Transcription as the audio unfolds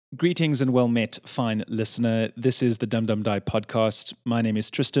Greetings and well met, fine listener. This is the Dum Dum Die podcast. My name is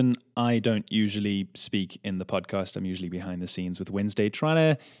Tristan. I don't usually speak in the podcast. I'm usually behind the scenes with Wednesday, trying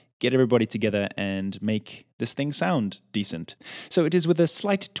to get everybody together and make this thing sound decent. So it is with a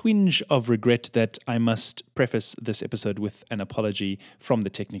slight twinge of regret that I must preface this episode with an apology from the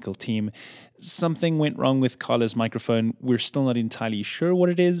technical team. Something went wrong with Carla's microphone. We're still not entirely sure what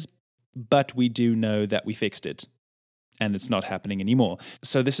it is, but we do know that we fixed it. And it's not happening anymore.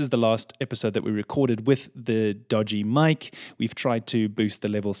 So this is the last episode that we recorded with the dodgy mic. We've tried to boost the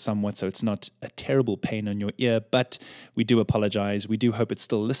level somewhat so it's not a terrible pain on your ear, but we do apologize. We do hope it's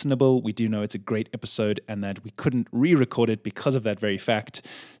still listenable. We do know it's a great episode and that we couldn't re-record it because of that very fact.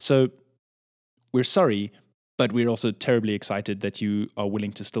 So we're sorry, but we're also terribly excited that you are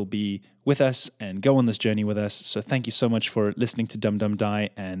willing to still be with us and go on this journey with us. So thank you so much for listening to Dum Dum Die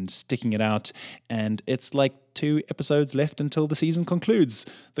and sticking it out. And it's like 2 episodes left until the season concludes.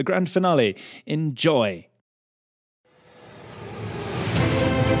 The grand finale. Enjoy.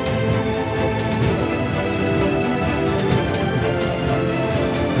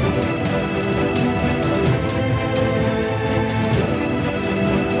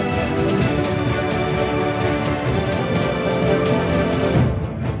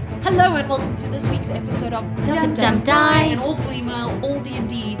 Hello and welcome to this week's episode of Dum Dum Die, an all-female, all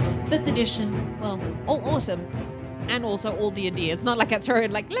D&D 5th edition, well, all awesome, and also all D&D. It's not like I throw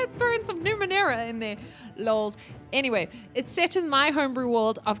in let's throw in some Numenera in there, lols. Anyway, it's set in my homebrew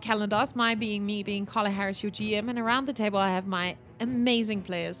world of Kalandos, me being Carla Harris, your GM, and around the table I have my amazing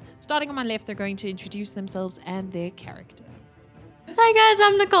players. Starting on my left, they're going to introduce themselves and their character. Hi guys,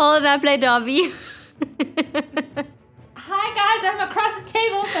 I'm Nicole and I play Darby. Hi guys, I'm across the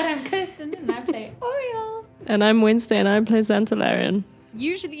table, but I'm Kirsten and I play Oriole. And I'm Wednesday and I play Xantalarian.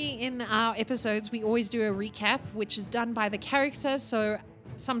 Usually in our episodes, we always do a recap, which is done by the character. So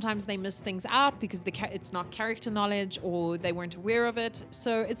sometimes they miss things out because it's not character knowledge or they weren't aware of it.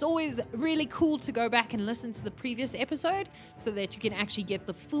 So it's always really cool to go back and listen to the previous episode so that you can actually get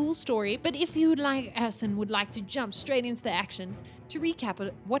the full story. But if you would like us and would like to jump straight into the action to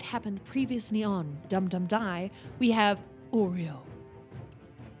recap what happened previously on Dum Dum Die, we have Oriole.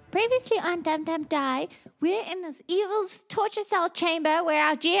 Previously on Dum Dum Die, we're in this evil torture cell chamber where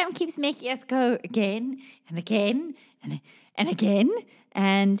our GM keeps making us go again and again and again.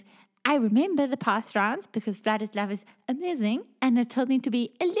 And I remember the past rounds because Vladislav is amazing and has told me to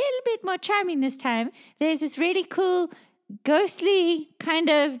be a little bit more charming this time. There's this really cool, ghostly kind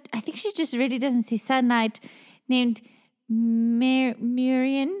of, I think she just really doesn't see sunlight, named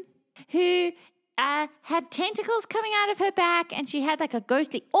Miriam, who had tentacles coming out of her back, and she had like a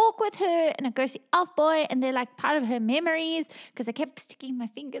ghostly orc with her and a ghostly elf boy, and they're like part of her memories because I kept sticking my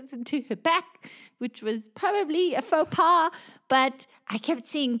fingers into her back, which was probably a faux pas, but I kept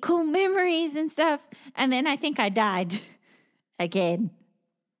seeing cool memories and stuff, and then I think I died again.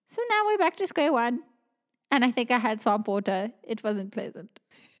 So now we're back to square one, and I think I had swamp water. It wasn't pleasant.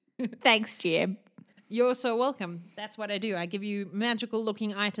 Thanks, GM. You're so welcome. That's what I do. I give you magical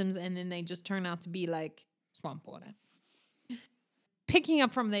looking items and then they just turn out to be like swamp water. Picking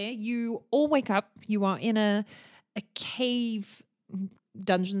up from there, you all wake up. You are in a cave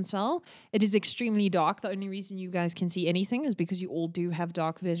dungeon cell. It is extremely dark. The only reason you guys can see anything is because you all do have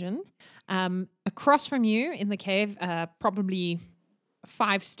dark vision. Across from you in the cave, probably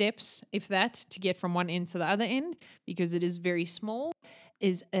 5 steps, if that, to get from one end to the other end, because it is very small,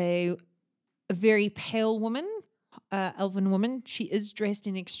 is a very pale woman, elven woman. She is dressed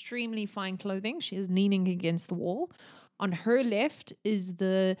in extremely fine clothing. She is leaning against the wall. On her left is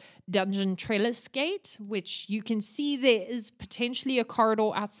the dungeon trellis gate, which you can see there is potentially a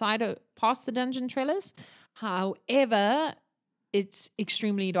corridor outside past the dungeon trellis. However, it's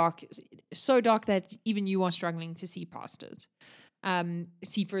extremely dark, so dark that even you are struggling to see past it,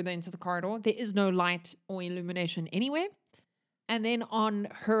 see further into the corridor. There is no light or illumination anywhere. And then on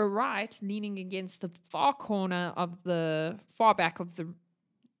her right, leaning against the far corner of the far back of the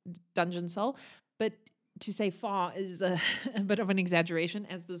dungeon cell, but to say far is a bit of an exaggeration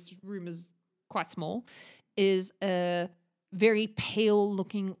as this room is quite small, is a very pale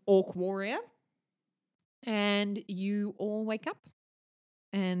looking orc warrior. And you all wake up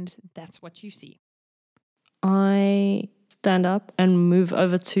and that's what you see. I stand up and move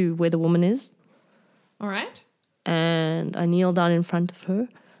over to where the woman is. All right. And I kneel down in front of her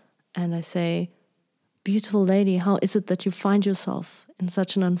and I say, "Beautiful lady, how is it that you find yourself in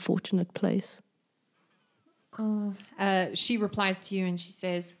such an unfortunate place?" She replies to you and she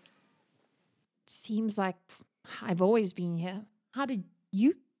says, "Seems like I've always been here. How did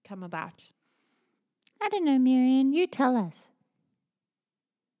you come about?" I don't know, Miriam. You tell us.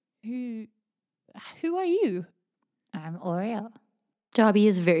 Who are you? I'm Oriel. Darby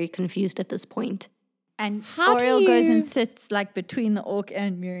is very confused at this point. And How do Oriel goes you- and sits like between the orc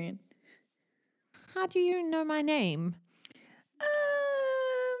and Miriam. How do you know my name? I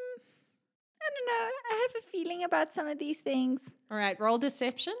don't know. I have a feeling about some of these things. All right, roll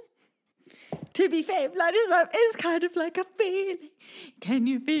deception. To be fair, Vladislav is kind of like a feeling. Can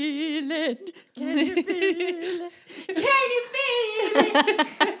you feel it? Can you feel it? Can you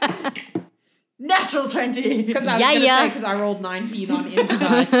feel it? Natural 20. Because I was Yeah, going to yeah. say, because I rolled 19 on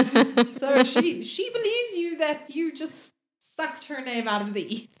insight. So she believes you that you just sucked her name out of the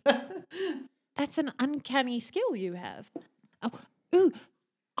ether. That's an uncanny skill you have. Oh, ooh,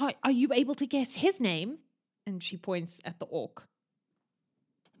 are you able to guess his name? And she points at the orc.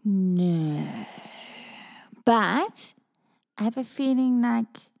 No. But I have a feeling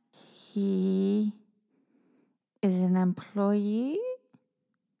like he is an employee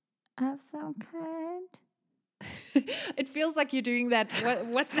of some kind. It feels like you're doing that.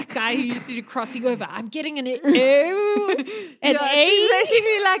 What's that guy who used to do crossing over? I'm getting an O. An A. She's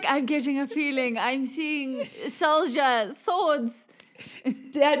basically like, I'm getting a feeling. I'm seeing soldiers, swords.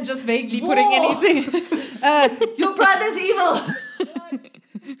 Dad just vaguely putting anything. Your brother's evil.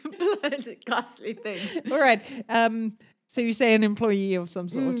 Blood, ghastly thing. All right. So you say an employee of some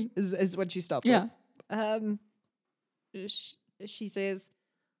sort is what you stop Yeah. with. She says,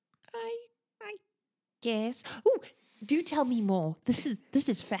 I guess. Oh, do tell me more. This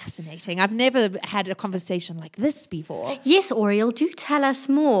is fascinating. I've never had a conversation like this before. Yes, Oriel, do tell us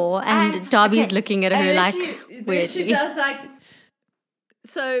more. And Darby's okay. looking at her And like then weirdly. she does like.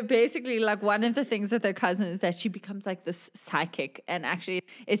 So basically, like one of the things with her cousin is that she becomes like this psychic, and actually,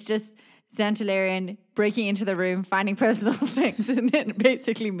 it's just Xantalarian breaking into the room, finding personal things, and then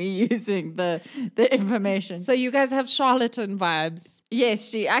basically me using the information. So you guys have charlatan vibes. Yes,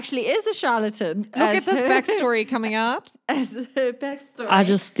 she actually is a charlatan. Look at this backstory coming out. As her backstory. I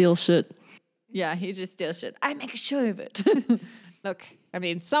just steal shit. Yeah, he just steals shit. I make a show of it. Look, I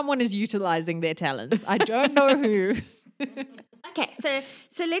mean, someone is utilizing their talents. I don't know who. Okay,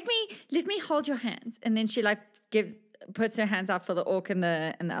 so let me hold your hands, and then she like puts her hands out for the orc and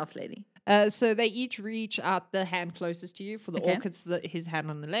the elf lady. So they each reach out the hand closest to you. For the Okay. orc, it's his hand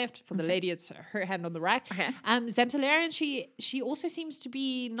on the left. For the lady, it's her hand on the right. Okay. Xantalarian, she also seems to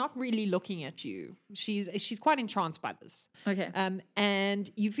be not really looking at you. She's quite entranced by this. Okay. And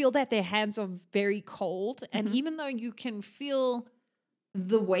you feel that their hands are very cold. And Mm-hmm. even though you can feel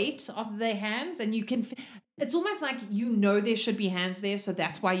the weight of their hands, and you can, it's almost like there should be hands there, so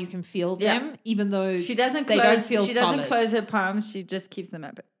that's why you can feel Yeah. them, even though She doesn't they close. don't feel She solid. doesn't close her palms. She just keeps them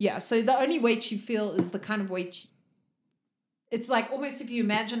open. Yeah, so the only weight you feel is the kind of weight. It's like almost if you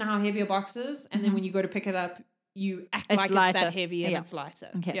imagine how heavy a box is, and then when you go to pick it up, you act It's like it's lighter. that heavy and Yeah. it's lighter.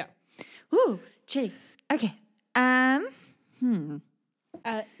 Okay. Yeah. Ooh, chilly. Okay.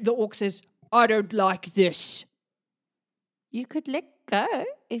 The orc says, "I don't like this." You could let go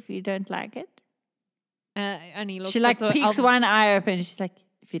if you don't like it. And he looks. She like at the peeks elven- one eye open. She's like,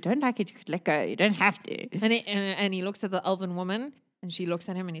 if you don't like it, you could let go. You don't have to. and he looks at the elven woman, and she looks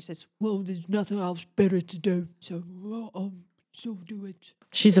at him, and he says, "Well, there's nothing else better to do, so so do it."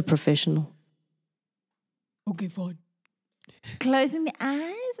 She's a professional. Okay, fine. Closing the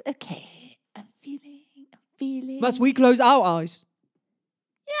eyes. Okay. I'm feeling. Must we close our eyes?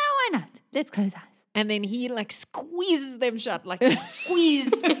 Yeah, why not? Let's close eyes. And then he like squeezes them shut, like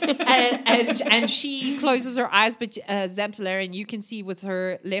squeeze. and she closes her eyes, but Xantalarian, you can see with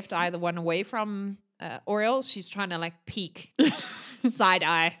her left eye, the one away from Oriel, she's trying to like peek side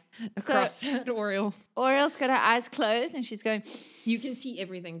eye across at Oriel. Oriel's got her eyes closed and she's going, You can see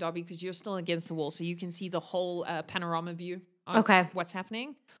everything, Dobby, because you're still against the wall, so you can see the whole panorama view of Okay. what's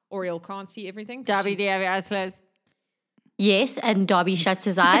happening. Oriel can't see everything. Darby, do you have your eyes closed? Yes, and Darby shuts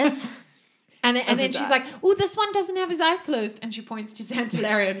his eyes. And then she's like, "Oh, this one doesn't have his eyes closed," and she points to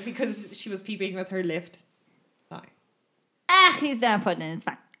Xantalarian because she was peeping with her left eye. He's down putting it. It's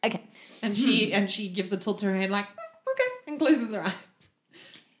fine. Okay. And she gives a tilt to her head like, "Okay," and closes her eyes.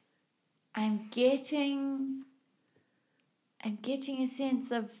 I'm getting a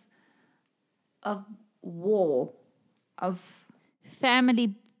sense of war, of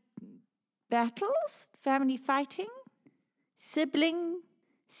family battles, family fighting, sibling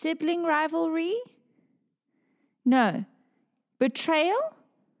rivalry. No, betrayal,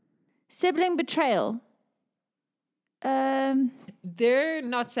 sibling betrayal. They're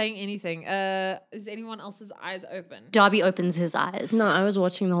not saying anything. Is anyone else's eyes open? Darby opens his eyes. No, I was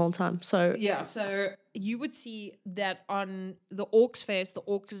watching the whole time. So Yeah, so you would see that on the orc's face, the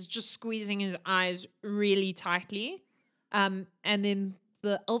orc is just squeezing his eyes really tightly. And then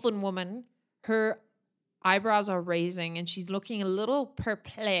the elven woman, her eyebrows are raising and she's looking a little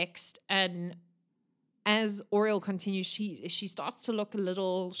perplexed. And as Oriel continues, she starts to look a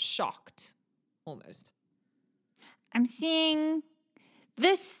little shocked, almost. I'm seeing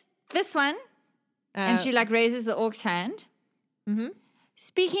this one, and she like raises the orc's hand,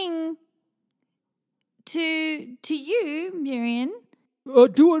 speaking to you, Miriam. I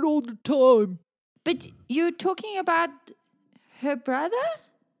do it all the time. But you're talking about her brother?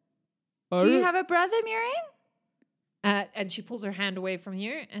 Do you have a brother, Miriam? And she pulls her hand away from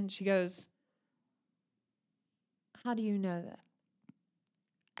you and she goes, how do you know that?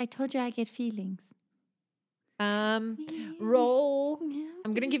 I told you I get feelings. Roll.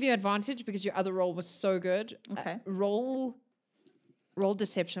 I'm going to give you advantage because your other roll was so good. Okay. Roll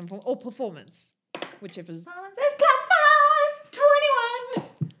deception or performance, whichever's. There's +5,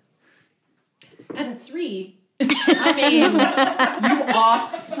 21. At a 3. I mean, you are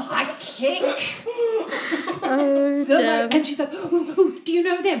psychic. And she's like, ooh, do you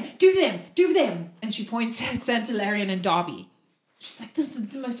know them? Do them. And she points at Santalarian and Darby. She's like, this is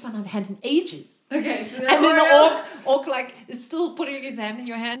the most fun I've had in ages. Okay. So And then the orc like is still putting his hand in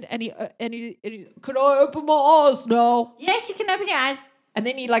your hand, and he could I open my eyes now? Yes, you can open your eyes. And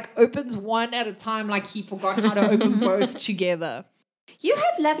then he like opens one at a time, like he forgot how to open both together. You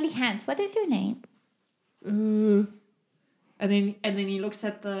have lovely hands. What is your name? And then he looks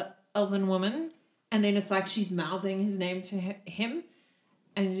at the elven woman, and then it's like she's mouthing his name to him,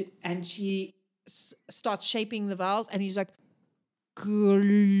 and she starts shaping the vowels, and he's like,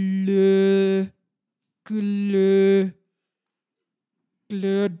 Gledrin.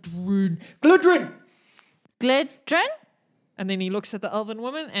 And then he looks at the elven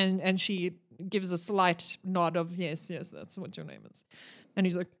woman, and she gives a slight nod of yes, that's what your name is. And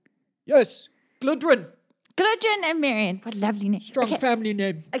he's like, yes, Gledrin. Gludrin and Marion. What lovely name. Strong family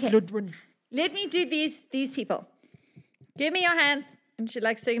name. Okay. Gludwin. Let me do these people. Give me your hands. And she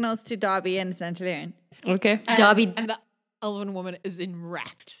like signals to Darby and Santalarian. Okay. Darby. And the elven woman is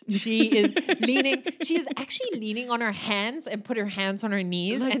enwrapped. She is leaning. She is actually leaning on her hands and put her hands on her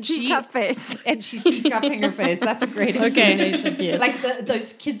knees, Like and teacup face. and she's teacupping her face. That's a great explanation. Like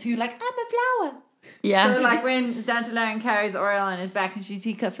those kids who like, I'm a flower. Yeah. So like when Santalarian carries Oriel on his back and she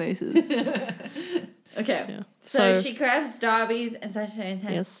teacup faces. Okay. Yeah. So So- she grabs Darby's and Santalarian's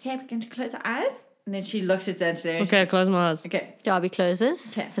hands. Yes. Okay, we're going to close our eyes. And then she looks at Santalarian. Okay, close my eyes. Okay. Darby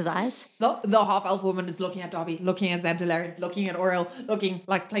closes Okay. his eyes. The half elf woman is looking at Darby, looking at Xantalarian, looking at Oriel, looking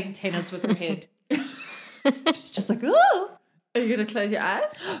like playing tennis with her head. She's just like, oh, Are you going to close your eyes?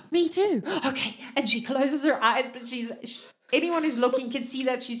 me too. Okay. And she closes her eyes, but anyone who's looking can see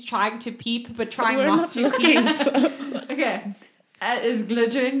that she's trying to peep, but trying not to peep. Okay. Is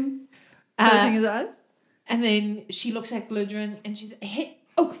Gludrin closing his eyes? And then she looks at Gludrin and she's, hey,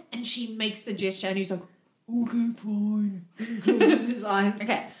 oh, and she makes a gesture and he's like, okay, fine. And closes his eyes.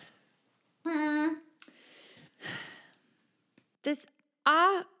 Okay. This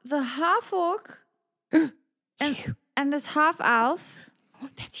the half orc and this half elf. Oh,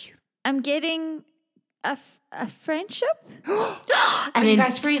 that's you. I'm getting a friendship. And Are you then,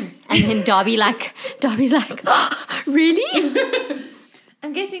 guys friends? and then Darby's like, really?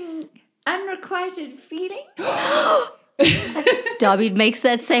 I'm getting unrequited feeling. Darby makes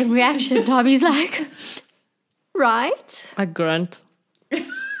that same reaction. Darby's like, right. I grunt.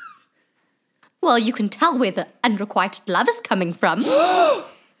 Well, you can tell where the unrequited love is coming from.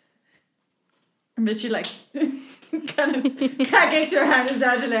 And then she like kind of gets her hand in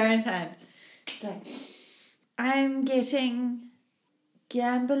Santalarian's hand. She's like, I'm getting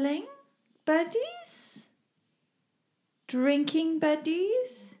gambling buddies, drinking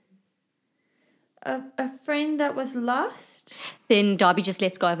buddies, a friend that was lost. Then Darby just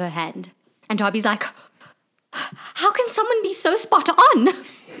lets go of her hand. And Darby's like, how can someone be so spot on?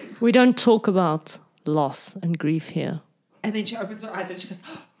 We don't talk about loss and grief here. And then she opens her eyes and she goes,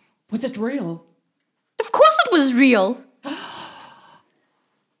 was it real? Of course it was real.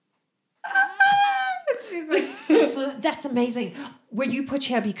 That's amazing. Were you put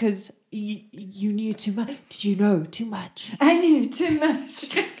here because you knew too much? Did you know too much? I knew too much.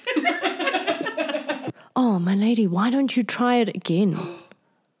 Oh, my lady, why don't you try it again?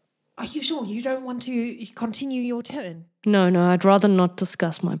 Are you sure you don't want to continue your turn? No, I'd rather not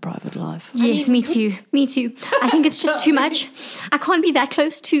discuss my private life. Yes, me too. Me too. I think it's just too much. I can't be that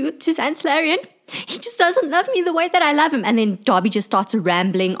close to Santalarian. He just doesn't love me the way that I love him. And then Darby just starts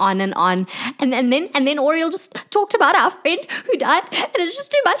rambling on and on. And then Oriel just talked about our friend who died. And it's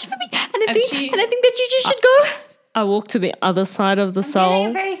just too much for me. And I think that you just should go. I walk to the other side of the Getting a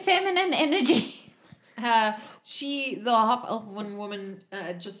cell. very feminine energy. the half elf woman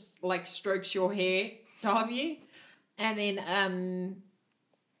just like strokes your hair, Darby, and then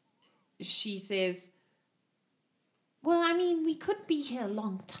she says, well, I mean, we could be here a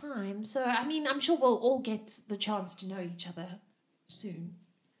long time, so I mean, I'm sure we'll all get the chance to know each other soon.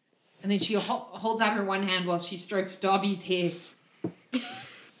 And then she holds out her one hand while she strokes Darby's hair.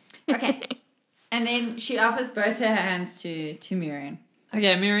 Okay. And then she offers both her hands to Miriam.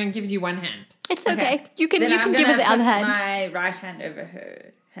 Okay, Miriam gives you one hand. It's okay. You can Then I'm give her gonna the other put hand. my right hand over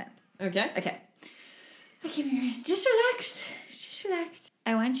her hand. Okay. Okay. Okay, Miriam, just relax. Just relax.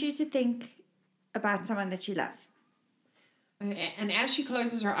 I want you to think about someone that you love. Okay, and as she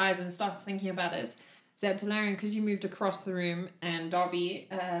closes her eyes and starts thinking about it, Xantalarian, because you moved across the room, and Darby,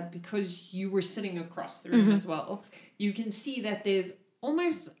 because you were sitting across the room as well, you can see that there's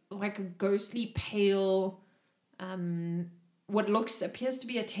almost like a ghostly pale, what appears to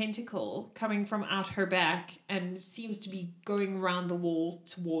be a tentacle coming from out her back and seems to be going around the wall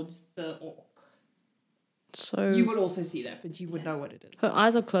towards the orc. So You would also see that, but you would know what it is. her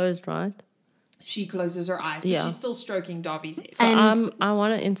eyes are closed, right? She closes her eyes, but Yeah. she's still stroking Darby's head. So And- I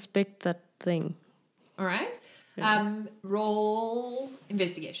want to inspect that thing. All right. Roll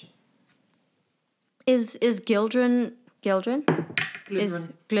investigation. Is Gildren Glidrin.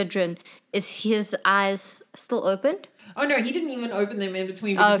 is his eyes still opened? Oh no, he didn't even open them in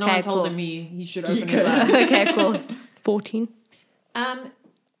between because no Okay, one told cool. him he should open his eyes. Okay, cool. 14.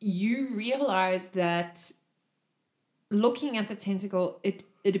 You realize that looking at the tentacle, it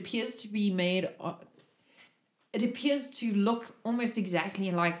appears to be made. It appears to look almost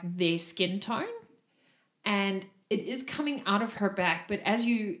exactly like their skin tone, and it is coming out of her back. But as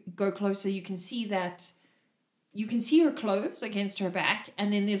you go closer, you can see that. You can see her clothes against her back,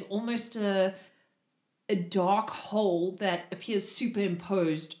 and then there's almost a dark hole that appears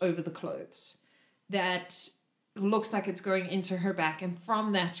superimposed over the clothes that looks like it's going into her back, and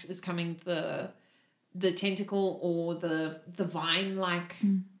from that is coming the tentacle or the vine-like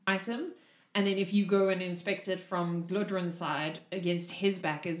item. And then if you go and inspect it from Gludrin's side against his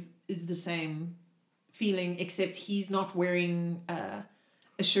back is the same feeling, except he's not wearing a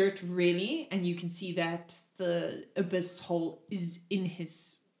shirt really, and you can see that the abyss hole is in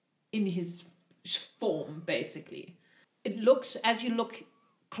his form basically. It looks, as you look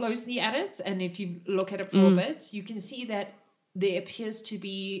closely at it, and if you look at it for a bit, you can see that there appears to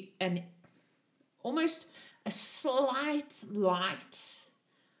be almost a slight light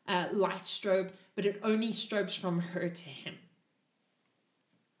strobe, but it only strobes from her to him.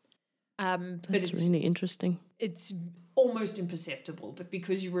 But That's it's really interesting. it's almost imperceptible, but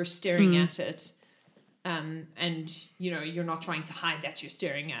because you were staring at it, and you're not trying to hide that you're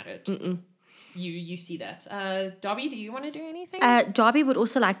staring at it, you see that. Darby, do you want to do anything? Darby would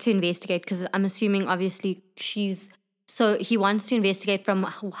also like to investigate because I'm assuming obviously so he wants to investigate from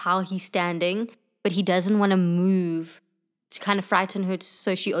how he's standing, but he doesn't want to move to kind of frighten her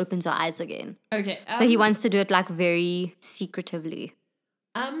so she opens her eyes again. Okay. So he wants to do it like very secretively.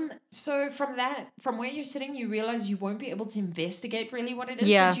 So from where you're sitting, you realize you won't be able to investigate really what it is.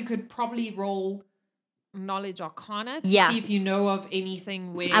 Yeah. But you could probably roll knowledge arcana to Yeah. see if you know of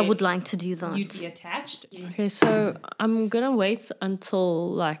anything where I would like to do that. you'd be attached. Okay, so I'm gonna wait until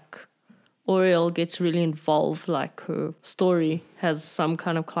like Oriel gets really involved, like her story has some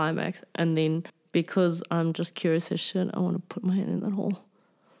kind of climax, and then because I'm just curious as shit, I want to put my hand in that hole.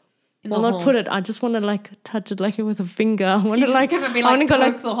 Not put it. I just want to like touch it like with a finger. I want You're to just like. gonna be I want like, to go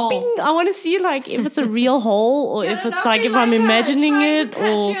poke like the hole. Bing! I want to see like if it's a real hole or if it's like if I'm imagining it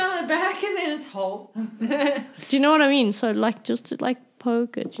or. You on the back and then it's whole. Do you know what I mean? So like just to like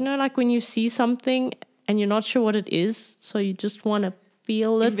poke it. You know, like when you see something and you're not sure what it is, so you just want to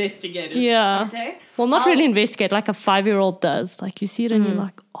feel it. Investigate it. Yeah. Okay. Well, not really investigate like a 5-year-old does. Like you see it and you're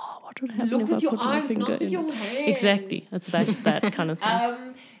like, oh, what would happen Look if with I your put my eyes, finger not with in? your hands. Exactly. It's that kind of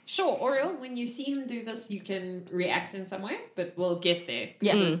thing. Sure, Oriel, when you see him do this, you can react in some way, but we'll get there.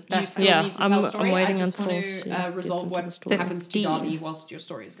 Yeah. You still Yeah, need to I'm- tell a I'm story. waiting I just want until to she gets resolve into what the story. happens to 15. Darby whilst your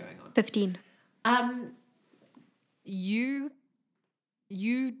story is going on. 15. You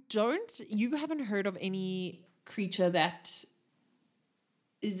haven't heard of any creature that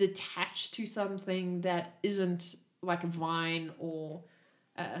is attached to something that isn't like a vine or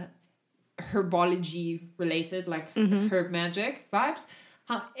herbology related, like herb magic vibes.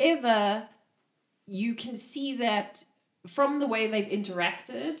 However, you can see that from the way they've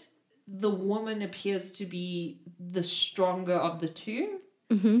interacted, the woman appears to be the stronger of the two.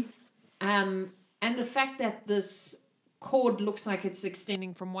 And the fact that this cord looks like it's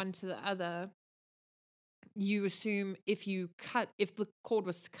extending from one to the other, you assume if the cord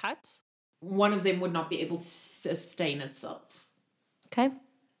was cut, one of them would not be able to sustain itself. Okay.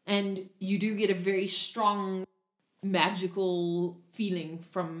 And you do get a very strong magical feeling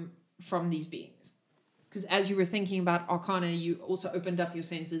from these beings. Because as you were thinking about Arcana, you also opened up your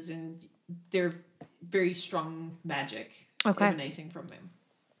senses, and they're very strong magic emanating from them.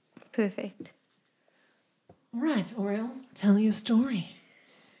 Perfect. All right, Oriel, tell your story.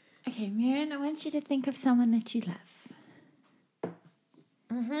 Okay, Miriam, I want you to think of someone that you love.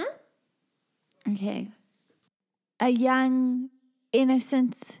 Okay. A young,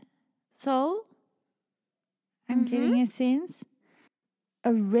 innocent soul. I'm getting a sense.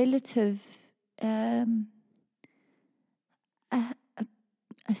 A relative, a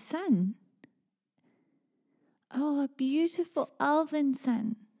son. Oh, a beautiful elven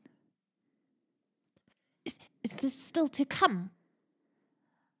son. Is this still to come?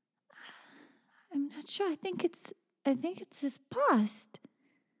 I'm not sure. I think it's his past.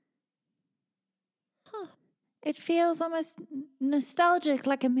 Huh. It feels almost nostalgic,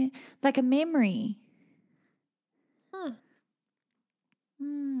 like a memory. Huh.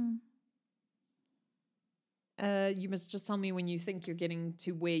 You must just tell me when you think you're getting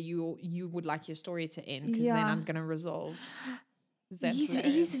to where you would like your story to end, because then I'm gonna resolve.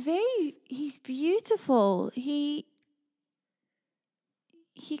 He's beautiful. He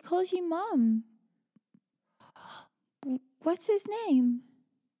calls you mom. What's his name?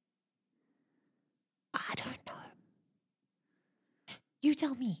 I don't know. You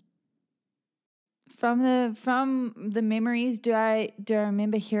tell me. From the memories, do I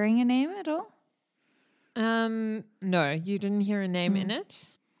remember hearing a name at all? No, you didn't hear a name in it.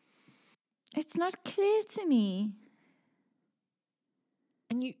 It's not clear to me.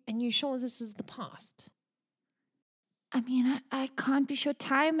 And you sure this is the past? I mean, I can't be sure.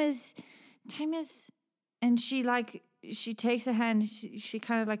 Time is, and she takes her hand, she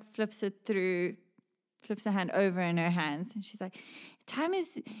kind of like flips her hand over in her hands, and she's like, time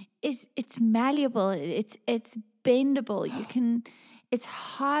is it's malleable, it's bendable. It's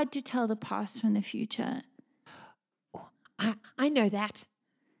hard to tell the past from the future. I know that.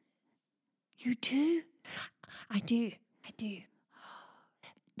 You do? I do.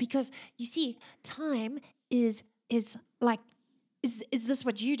 Because you see, time is this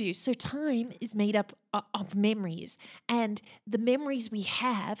what you do? So time is made up of memories, and the memories we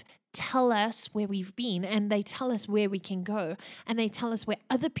have tell us where we've been, and they tell us where we can go, and they tell us where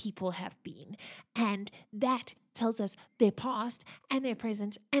other people have been, and that tells us their past and their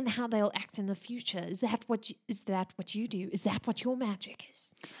present and how they'll act in the future. Is that what you do? Is that what your magic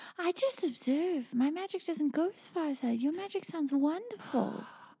is? I just observe. My magic doesn't go as far as that. Your magic sounds wonderful.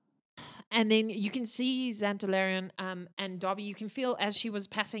 And then you can see Xantalarian and Dobby. You can feel as she was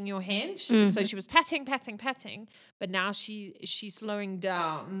patting your hand. So she was patting, but now she's slowing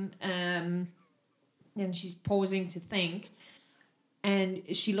down and she's pausing to think. And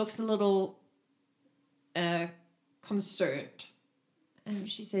she looks a little concerned. And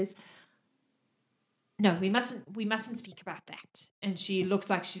she says, "No, we mustn't speak about that." And she looks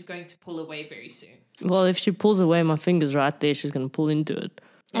like she's going to pull away very soon. Well, if she pulls away, my finger's right there. She's going to pull into it.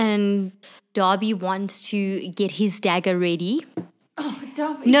 And Darby wants to get his dagger ready. Oh,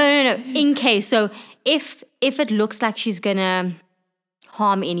 Darby. No. In case. So if it looks like she's going to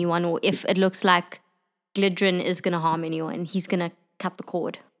harm anyone, or if it looks like Glidrin is going to harm anyone, he's going to cut the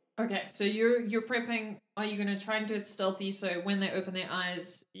cord. Okay, so you're prepping. Are you going to try and do it stealthy so when they open their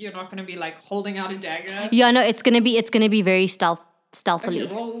eyes, you're not going to be like holding out a dagger? Yeah, no, it's going to be very stealthily.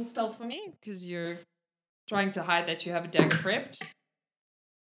 Okay, roll stealth for me because you're trying to hide that you have a dagger prepped.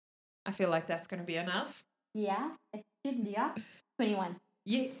 I feel like that's going to be enough. Yeah, it should be, yeah. 21.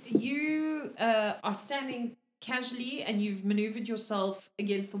 You are standing casually and you've maneuvered yourself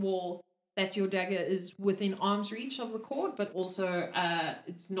against the wall that your dagger is within arm's reach of the cord, but also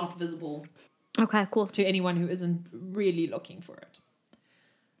it's not visible. Okay, cool. To anyone who isn't really looking for it.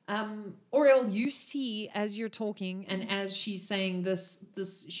 Oriel, you see as you're talking and as she's saying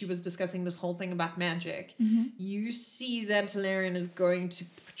this she was discussing this whole thing about magic. You see Xantalarian is going to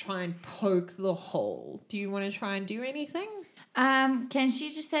try and poke the hole. Do you want to try and do anything? Can she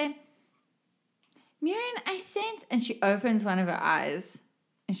just say, Miriam, I sense, and she opens one of her eyes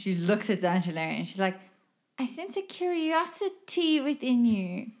and she looks at Xantalarian and she's like, I sense a curiosity within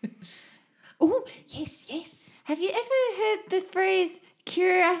you. Oh, yes. Have you ever heard the phrase,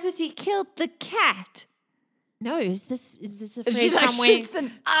 curiosity killed the cat? No, is this a And phrase she from where... shoots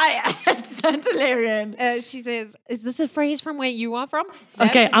an eye at Xantalarian. she says, is this a phrase from where you are from?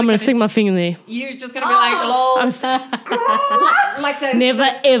 Okay, I'm going to stick my finger there. You're just going to be like, lol. like those... Never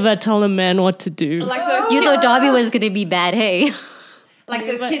ever tell a man what to do. Like those You thought Darby was going to be bad, hey? Like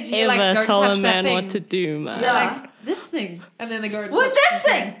those Never kids, you're like, ever don't tell touch a that man thing. what to do, man. They're like, this thing. And then they go and What touch this the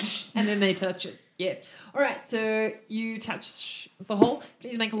thing? And then they touch it. Yeah. All right. So you touch the hole.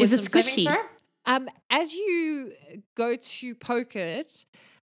 Please make a Is it wisdom saving squishy? throw. As you go to poke it,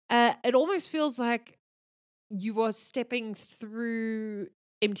 it almost feels like you are stepping through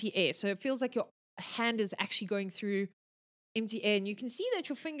empty air. So it feels like your hand is actually going through empty air. And you can see that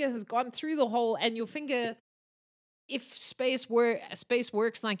your finger has gone through the hole, and your finger, if space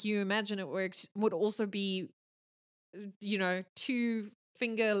works like you imagine it works, would also be, 2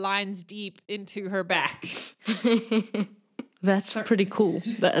 finger lines deep into her back. That's pretty cool.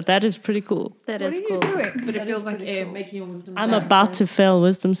 That is pretty cool. That What is are cool. you doing? But it feels like air making a wisdom I'm saving about throw. to fail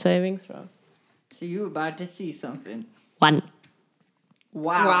wisdom saving throw. So you about to see something. 1.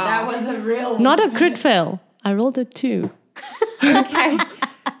 Wow. Wow. That was a real Not a crit fail. I rolled a 2. Okay.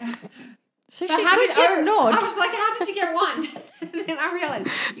 So So she how could did get I naught. was like, how did you get 1? And then I realized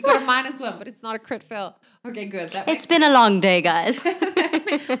you got a -1, but it's not a crit fail. Okay, good. That It's been a long day, guys.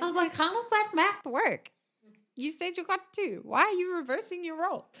 I was like, how does that math work? You said you got 2. Why are you reversing your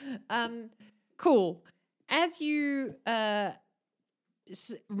roll? Cool. As you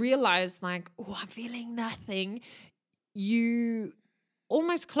realize, like, oh, I'm feeling nothing, you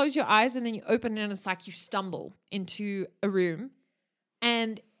almost close your eyes and then you open and it's like you stumble into a room.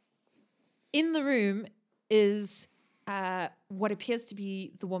 And in the room is what appears to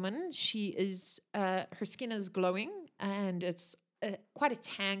be the woman. She is, her skin is glowing and it's quite a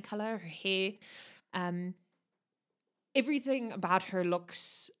tan color, her hair. Everything about her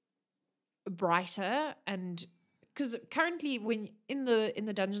looks brighter, and because currently when in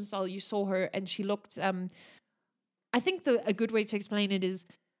the dungeon cell you saw her and she looked I think a good way to explain it is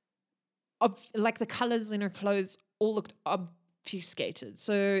like the colors in her clothes all looked obfuscated,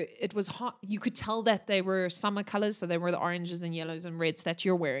 so it was hot. You could tell that they were summer colors, so they were the oranges and yellows and reds that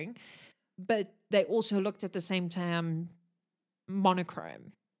you're wearing, but they also looked at the same time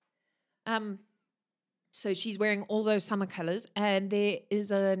monochrome. So she's wearing all those summer colors, and there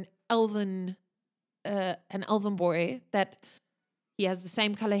is an elven boy that he has the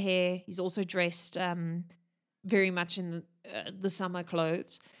same color hair. He's also dressed very much in the summer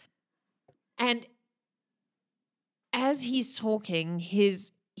clothes, and as he's talking,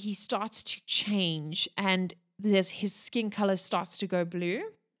 he starts to change, and his skin color starts to go blue,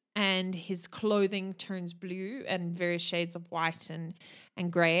 and his clothing turns blue and various shades of white and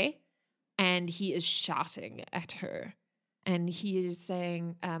gray. And he is shouting at her, and he is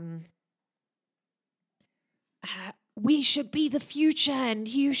saying, "We should be the future, and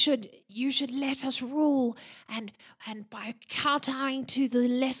you should let us rule. And by kowtowing to the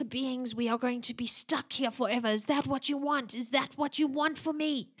lesser beings, we are going to be stuck here forever. Is that what you want? Is that what you want for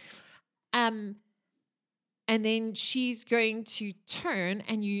me?" And then she's going to turn,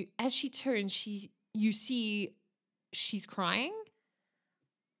 and as she turns, you see she's crying.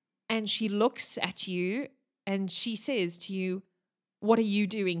 And she looks at you and she says to you, "What are you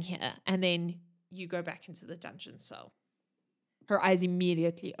doing here?" And then you go back into the dungeon cell. Her eyes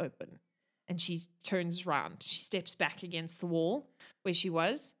immediately open and she turns around. She steps back against the wall where she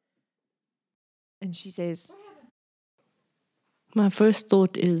was. And she says, My first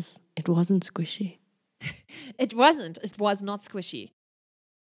thought is, it wasn't squishy. It wasn't. It was not squishy.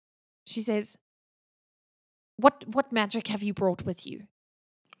 She says, What magic have you brought with you?"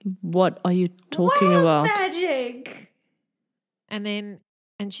 What are you talking about? Magic. And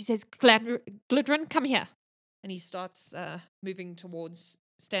she says, "Glidrin, come here." And he starts moving towards,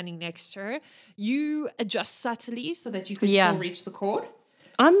 standing next to her. You adjust subtly so that you can Yeah. still reach the cord.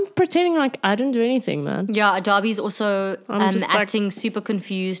 I'm pretending like I didn't do anything, man. Yeah, Darby's also I'm just like- acting super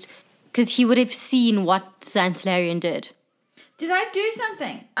confused because he would have seen what Xantalarian did. Did I do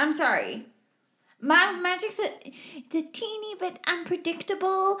something? I'm sorry. My magic's it's a teeny bit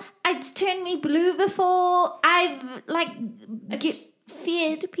unpredictable. It's turned me blue before. I've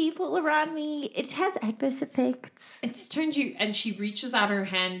feared people around me. It has adverse effects. It's turned you, and she reaches out her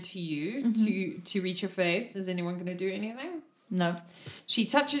hand to you to reach your face. Is anyone going to do anything? No. She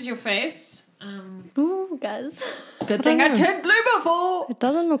touches your face. Ooh, guys. Good thing I turned blue before. It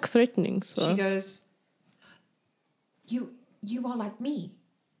doesn't look threatening, She so goes, You are like me.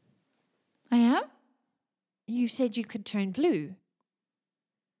 I am? You said you could turn blue.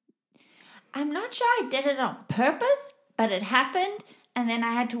 I'm not sure I did it on purpose, but it happened, and then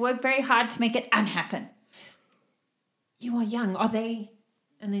I had to work very hard to make it unhappen. You are young. Are they?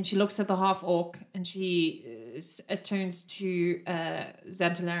 And then she looks at the half orc and she turns to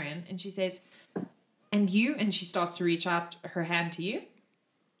Xantalarian and she says, "And you?" And she starts to reach out her hand to you.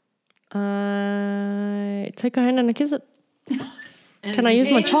 I take her hand and I kiss it. And Can I use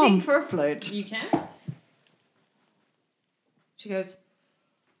my Anything charm? for a float. You can. She goes,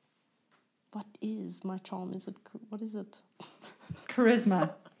 What is my charm? What is it?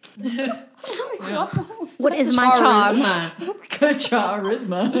 Charisma. What is my charm?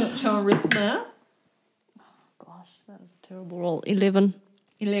 Charisma. charisma. Gosh, that was a terrible roll. 11.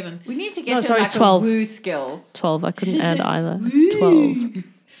 11. We need to get No, you sorry, like 12. a woo skill. 12. I couldn't add either. It's 12.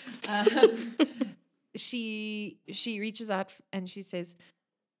 She reaches out and she says,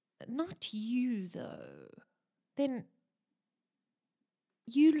 "Not you though. Then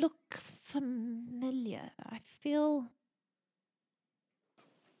you look familiar. I feel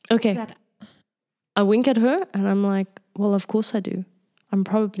Okay. that I wink at her and I'm like, well, of course I do. I'm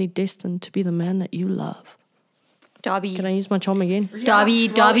probably destined to be the man that you love. Darby. Can I use my charm again? Darby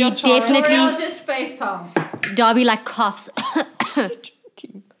definitely. L'Oreal just face palms. Darby like coughs.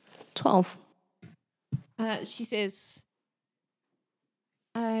 12. she says,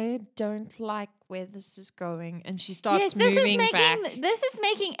 "I don't like where this is going," and she starts Yes, this is moving back.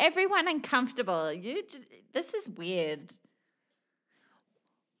 making everyone uncomfortable. This is weird.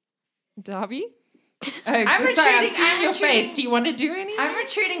 Darby, I'm sorry, I'm retreating, seeing I'm your retreating. face. Do you want to do anything? I'm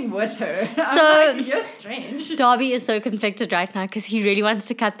retreating with her. So- I'm like, you're strange. Darby is so conflicted right now because he really wants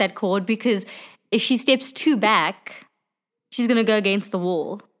to cut that cord because if she steps too back, she's going to go against the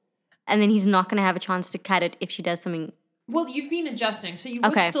wall. And then he's not going to have a chance to cut it if she does something. Well, you've been adjusting, so you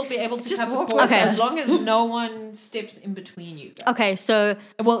would Okay. still be able to Just cut the walk cord with as us. long as no one steps in between you guys. Okay, so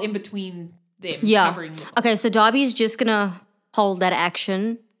Well, in between them, yeah. covering the cord. Okay, so Darby's just going to hold that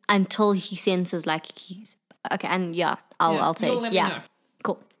action until he senses like he's okay. And yeah, I'll say You'll let me yeah. know.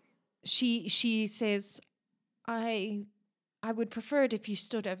 Cool. She says, I would prefer it if you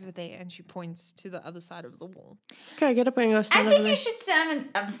stood over there, and she points to the other side of the wall. Okay, get up and go I stand over think there. you should stand on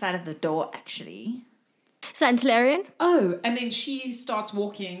the other side of the door, actually. Santalarian? Oh, and then she starts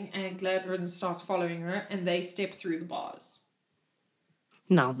walking, and Gladwin starts following her, and they step through the bars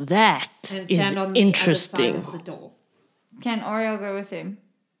Now that and is stand on interesting. the other side of the door. Can Oriel go with him?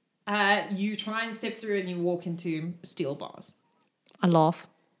 You try and step through, and you walk into steel bars. I laugh.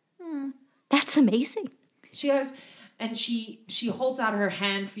 That's amazing. She goes, and she holds out her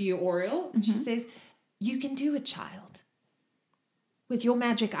hand for you, Oriel, and she says, "You can do it, child. With your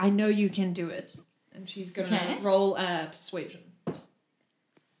magic, I know you can do it." And she's gonna Okay. roll persuasion.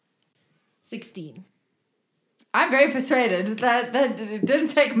 16. I'm very persuaded. That it didn't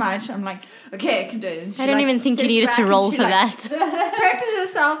take much. I'm like, okay, I can do it. And she, I don't like, even think you sits needed back to and roll she, for like, that. prepares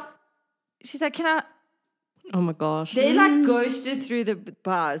herself. She's like, can I? Oh my gosh. They like ghosted through the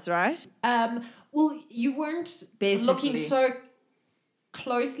bars, right? Well, you weren't Basically. looking so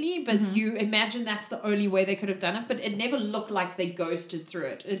closely, but you imagine that's the only way they could have done it. But it never looked like they ghosted through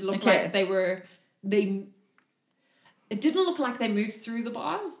it. It looked Okay. like it didn't look like they moved through the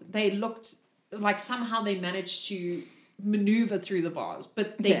bars. They looked like somehow they managed to maneuver through the bars,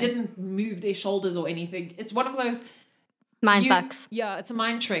 but they Okay. didn't move their shoulders or anything. It's one of those Mind you- fucks. Yeah, it's a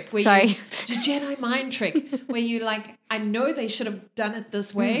mind trick. Where Sorry. it's a Jedi mind trick where you like, I know they should have done it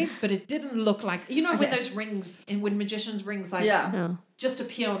this way, but it didn't look like, you know, when those rings and when magicians' rings like Yeah. just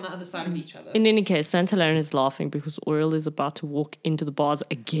appear on the other side of each other. In any case, Santalarian is laughing because Oriel is about to walk into the bars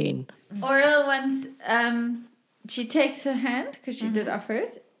again. Oriel once, she takes her hand because she did offer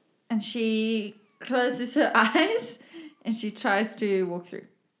it, and she closes her eyes and she tries to walk through.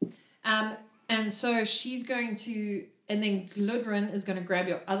 And so she's going to, and then Gludrin is going to grab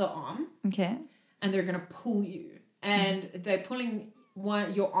your other arm Okay. and they're going to pull you. And they're pulling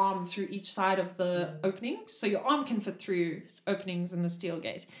your arm through each side of the opening. So your arm can fit through openings in the steel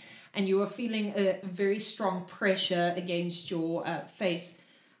gate. And you are feeling a very strong pressure against your face.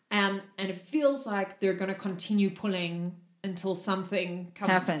 And it feels like they're going to continue pulling until something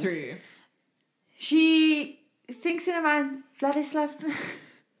comes Happens. through. She thinks in her mind, Vladislav,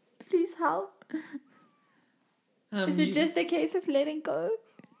 please help. Is it just a case of letting go?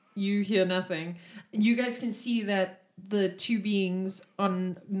 You hear nothing. You guys can see that the two beings are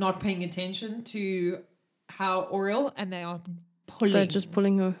not paying attention to how Oriel, and they are pulling. They're just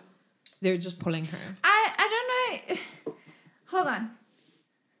pulling her. They're just pulling her. I don't know. Hold on.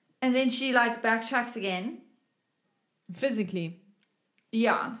 And then she like backtracks again. Physically.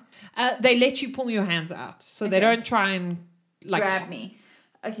 Yeah. They let you pull your hands out. So they don't try and like Grab me.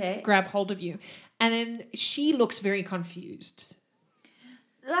 Okay. grab hold of you. And then she looks very confused.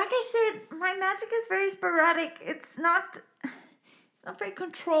 Like I said, my magic is very sporadic. It's not very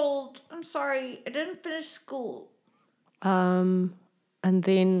controlled. I'm sorry. I didn't finish school. And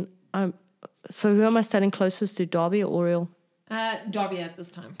then so who am I standing closest to, Darby or Oriel? Darby at this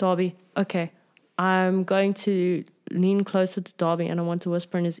time. Darby. Okay. I'm going to lean closer to Darby and I want to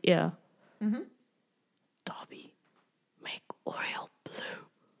whisper in his ear. Mm-hmm. Darby, make Oriel blue.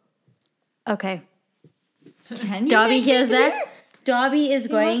 Okay. Can you Darby make hears it that. Darby is He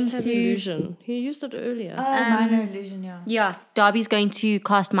going must have to. illusion. He used it earlier. Oh, minor illusion, yeah. Yeah, Darby's going to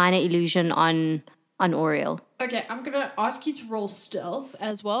cast minor illusion on Oriel. Okay, I'm gonna ask you to roll stealth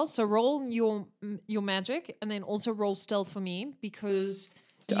as well. So roll your magic, and then also roll stealth for me because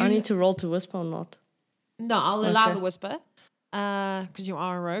Do I need to roll to whisper or not? No, I'll allow Okay. the whisper. Because you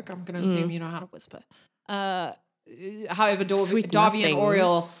are a rogue, I'm gonna assume you know how to whisper. However, Sweet Darby and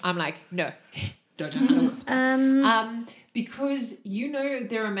Oriel, nothings. I'm like, no, don't know how to whisper. Because you know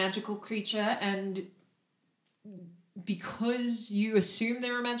they're a magical creature, and because you assume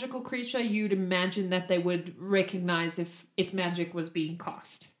they're a magical creature, you'd imagine that they would recognize if magic was being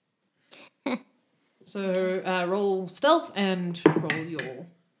cast. So roll stealth and roll your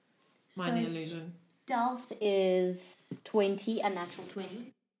minor illusion. Stealth is 20, a natural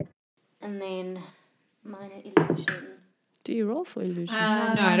 20. And then minor illusion. Do you roll for illusion?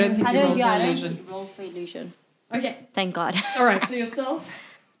 No, I don't think you roll for illusion. roll for illusion. Okay, Thank God. all right. So your stealth.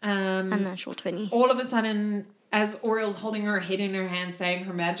 A natural 20. All of a sudden, as Oriel's holding her head in her hand, saying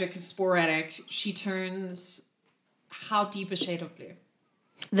her magic is sporadic, she turns how deep a shade of blue?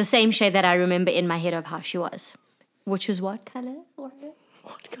 The same shade that I remember in my head of how she was. Which was what color?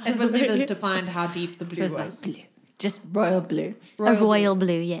 It was never defined how deep the blue was. Blue. Just royal blue. A royal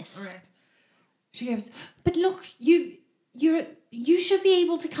blue, yes. All right. She goes, but look, you should be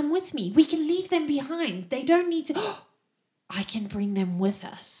able to come with me. We can leave them behind. They don't need to. I can bring them with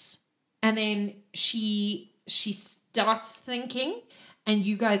us. And then she starts thinking, and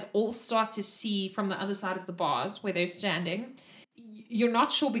you guys all start to see from the other side of the bars where they're standing. You're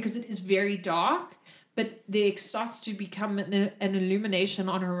not sure because it is very dark, but there starts to become an illumination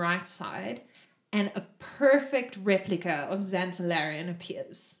on her right side, and a perfect replica of Xantalarian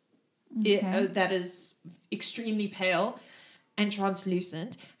appears. That is extremely pale and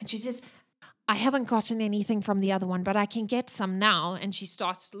translucent. And she says, I haven't gotten anything from the other one, but I can get some now. And she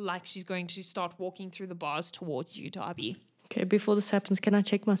starts like she's going to start walking through the bars towards you, Darby. Okay, before this happens, can I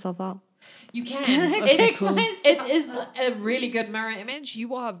check myself out? You can. Okay, cool. It is a really good mirror image.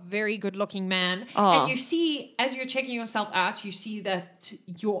 You are a very good looking man. Aw. And you see, as you're checking yourself out, you see that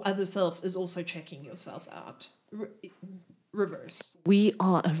your other self is also checking yourself out. Reverse. We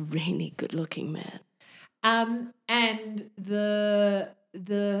are a really good-looking man. And the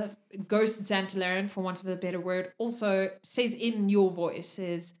ghost Xantalarian, for want of a better word, also says in your voice,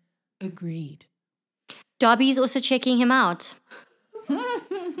 says, agreed. Darby's also checking him out.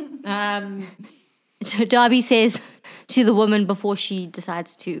 Um, So Darby says to the woman before she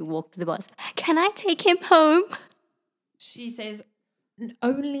decides to walk to the bus, can I take him home? she says,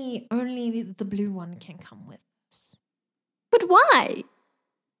 only the blue one can come with us. But why?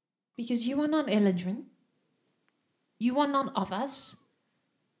 Because you are not Eladrin. You are not of us.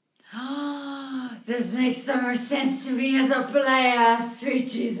 This makes so much sense to me as a player. Sweet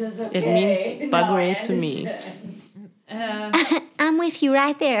Jesus. Okay. It means bugger all to me. I'm with you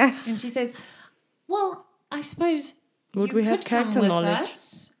right there. And she says, well, I suppose Would you we have could come character with knowledge?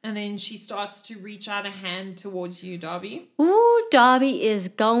 us. And then she starts to reach out a hand towards you, Darby. Ooh, Darby is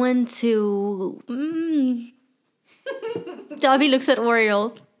going to... Darby looks at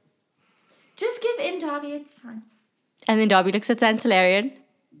Oriel. Just give in, Darby. It's fine. And then Darby looks at Xantalarian.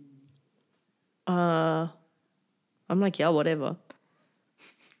 I'm like, yeah, whatever.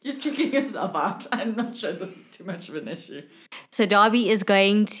 You're checking yourself out. I'm not sure this is too much of an issue. So Darby is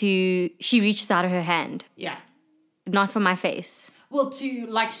going to... She reaches out of her hand. Yeah. Not for my face. Well,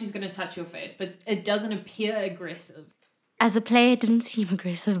 like she's going to touch your face, but it doesn't appear aggressive. As a player, it didn't seem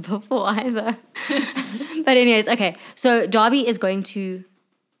aggressive before either. But anyways, okay. So Darby is going to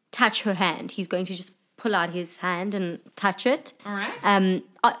touch her hand. He's going to just pull out his hand and touch it. All right.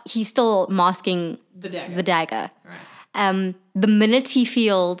 He's still masking The dagger. the dagger. All right. The minute he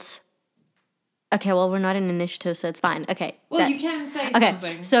feels... Okay, well, we're not in initiative, so it's fine. Okay. Well, you can say Okay,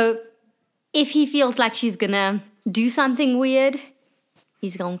 something. so if he feels like she's gonna do something weird,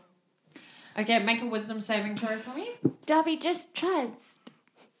 he's going... Okay, make a wisdom saving throw for me. Darby, just trust.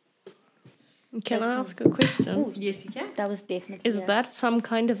 Can I ask a question? Yes, you can. That was definitely... Is that some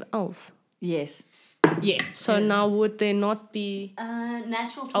kind of elf? Yes. Yes. So now would there not be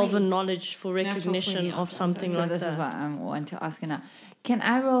natural 20. elven knowledge for 20 recognition of something So like this that? is what I want to ask you now. Can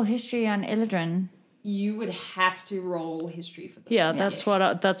I roll history on Eladrin? You would have to roll history for this. Yeah, that's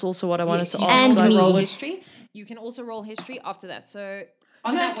that's also what I wanted Yes, to you ask. can And also me. roll history. You can also roll history after that. So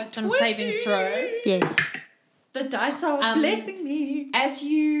on that wisdom saving throw, Yes. The dice are blessing me. as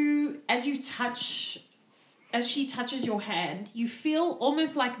you touch as she touches your hand, you feel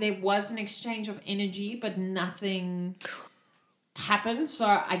almost like there was an exchange of energy, but nothing happened. So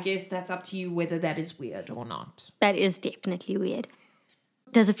I guess that's up to you whether that is weird or not. That is definitely weird.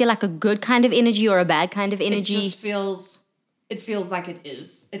 Does it feel like a good kind of energy or a bad kind of energy? It feels like it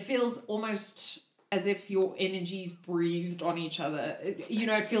is. It feels almost as if your energies breathed on each other.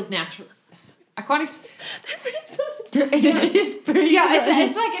 It feels natural. I can't Your energies breathe. Yeah,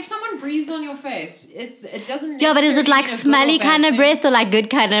 it's like if someone breathes on your face. It doesn't. Yeah, but is it like necessarily mean a good or smelly bad kind of thing. breath or like good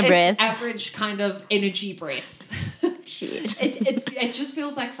kind of It's breath? average kind of energy breath. Shit. It just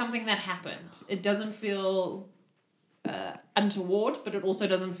feels like something that happened. It doesn't feel untoward, but it also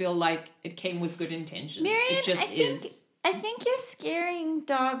doesn't feel like it came with good intentions. Marion, it just is. I think you're scaring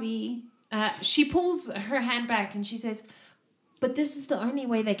Darby. She pulls her hand back and she says, "But this is the only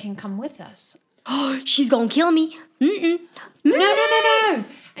way they can come with us." She's gonna kill me. Mm-mm. No.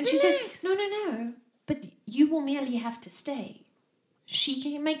 And she says, No. But you will merely have to stay.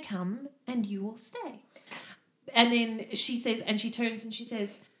 She may come and you will stay. And then she says, and she turns and she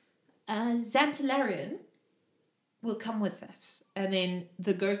says, Xantalarian will come with us. And then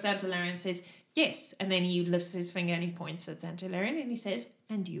the ghost Xantalarian says, yes. And then he lifts his finger and he points at Xantalarian and he says,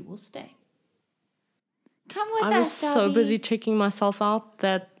 and you will stay. Come with I was us, so Darby. busy checking myself out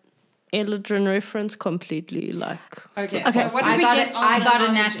that Eldrin reference completely Okay. Okay. So what did I we got get it- on I the got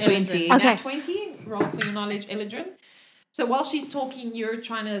a knowledge nat 20. Eldrin? Okay. Nat 20? Roll for your knowledge, Eldrin. So while she's talking, you're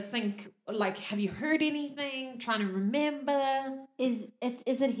trying to think, like, have you heard anything? Trying to remember. Is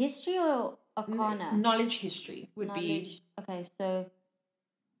it history or arcana? Knowledge history would be. Okay, so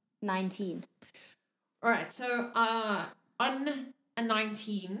 19. All right. So on a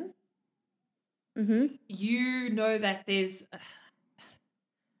 19, Mm-hmm. you know that there's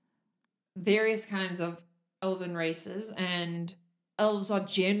various kinds of elven races, and elves are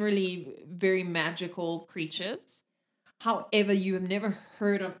generally very magical creatures. However, you have never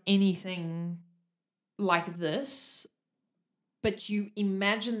heard of anything like this, but you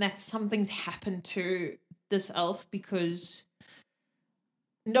imagine that something's happened to this elf because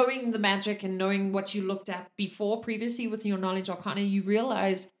knowing the magic and knowing what you looked at before previously with your knowledge arcana, you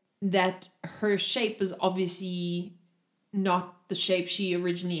realize that her shape is obviously not the shape she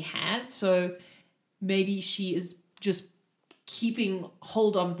originally had. So maybe she is just keeping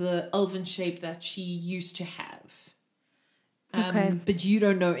hold of the elven shape that she used to have. Okay. But you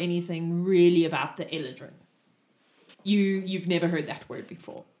don't know anything really about the Eladrin. You've never heard that word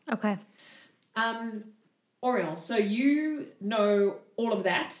before. Okay. Oriel, so you know all of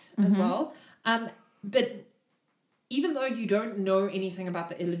that as well. But even though you don't know anything about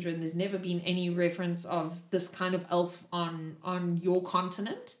the Eladrin, there's never been any reference of this kind of elf on your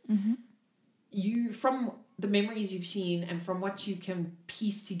continent. You, from the memories you've seen and from what you can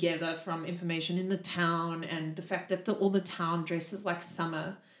piece together from information in the town and the fact that all the town dresses like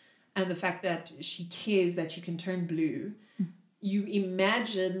summer and the fact that she cares that you can turn blue, you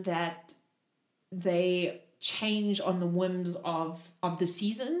imagine that they change on the whims of the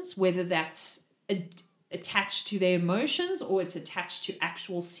seasons, whether that's attached to their emotions or it's attached to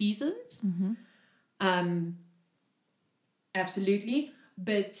actual seasons. Absolutely.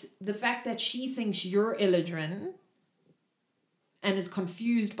 But the fact that she thinks you're Eladrin and is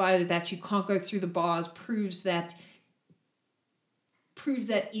confused by that you can't go through the bars proves that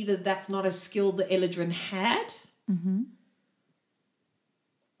either that's not a skill the Eladrin had,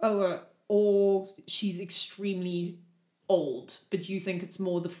 or she's extremely old, but you think it's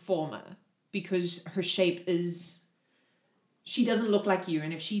more the former because her shape is, she doesn't look like you,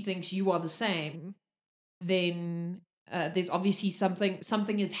 and if she thinks you are the same, then there's obviously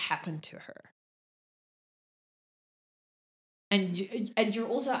something has happened to her. And you're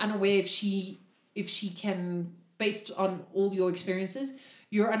also unaware if she can, based on all your experiences,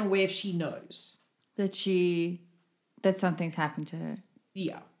 you're unaware if she knows. That something's happened to her.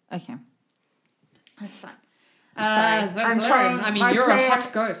 Yeah. Okay. That's fine. I'm trying. I mean, you're a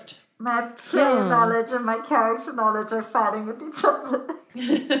hot ghost. My player knowledge and my character knowledge are fighting with each other.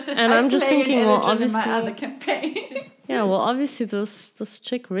 And I'm just thinking, well, obviously, my other campaign. yeah, well, obviously, this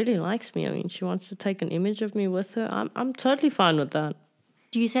chick really likes me. I mean, she wants to take an image of me with her. I'm totally fine with that.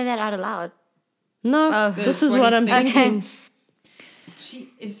 Do you say that out aloud? No, this is what I'm he's thinking.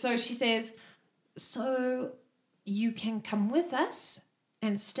 She says, so you can come with us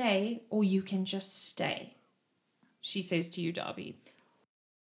and stay, or you can just stay. She says to you, Darby.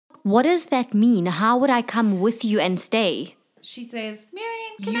 What does that mean? How would I come with you and stay? She says,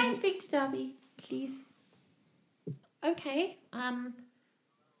 Marion, can I speak to Darby, please? okay, all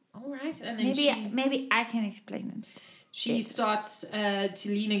right. And then Maybe I can explain it. she starts to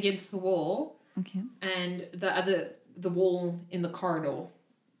lean against the wall Okay. and the wall in the corridor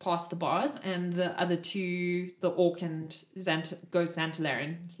past the bars, and the other two, the orc and Ghost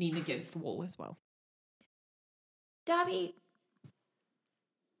Xantalarian, lean against the wall as well. Darby,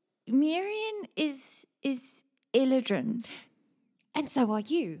 Mirian is Illadrin, And so are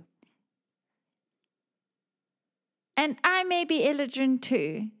you. and I may be Illadrin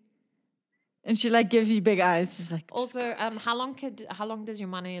too. And she like gives you big eyes. She's like, Also, how long does your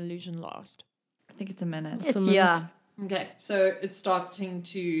minor illusion last? I think it's a minute. Yeah. Okay, so it's starting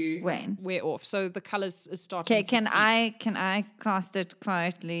to Wane. wear off. So the colors is starting. Okay, can I cast it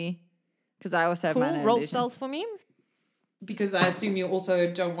quietly? Because I also have Cool. minor Roll illusion. stealth for me, because I assume you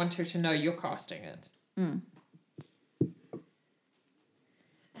also don't want her to know you're casting it.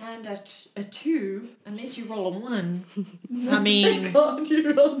 And at a 2, unless you roll a 1, I mean, God,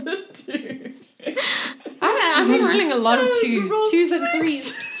 you rolled a 2. I've been rolling a lot of 2s and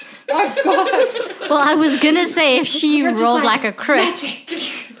 3s. Oh God! Well, I was gonna say if she rolled like a crit.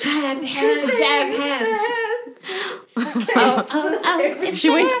 Hand, jazz hands. She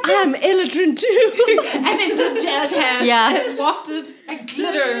went, I'm Illadrin too. And then did jazz hands. Yeah. And wafted a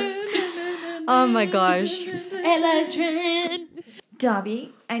glitter. Oh my gosh.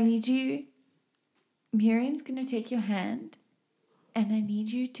 Darby, I need you. Miriam's gonna take your hand, and I need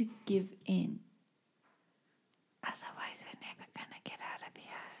you to give in. Otherwise, we're never gonna get out of here.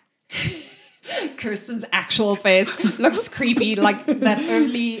 Kirsten's actual face looks creepy, like that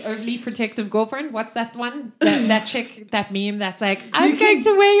overly protective girlfriend. What's that one? That chick, that meme that's like, I'm going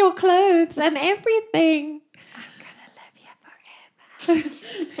to wear your clothes and everything. I'm gonna love you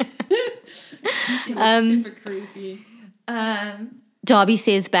forever. Super creepy. Darby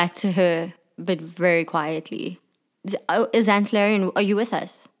says back to her, but very quietly, is Xantalarian, are you with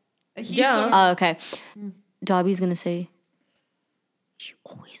us? He's Yeah. sort of- Oh, okay. Darby's gonna say, you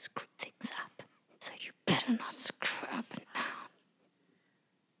always screw things up, so you better not screw up now.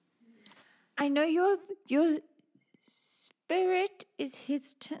 I know your spirit is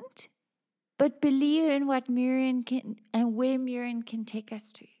hesitant, but believe in what Miriam can and where Miriam can take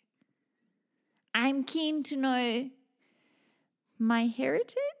us to. I'm keen to know my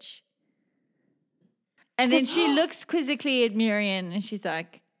heritage. And then she looks quizzically at Miriam and she's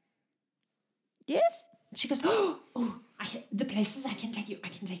like, yes? She goes, the places I can take you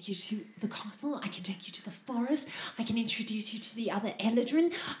to the castle, I can take you to the forest, I can introduce you to the other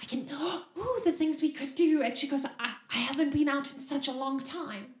Eladrin, I can, the things we could do. And she goes, I haven't been out in such a long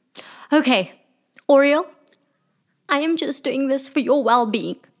time. Okay, Oriel, I am just doing this for your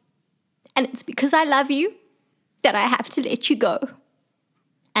well-being. And it's because I love you that I have to let you go.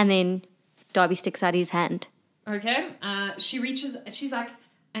 And then Darby sticks out his hand. Okay, she reaches, she's like,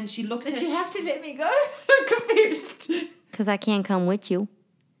 and she looks at You have to let me go. I'm confused. Because I can't come with you.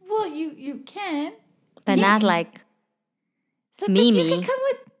 Well, you can. But not like So, Me, but you me. can come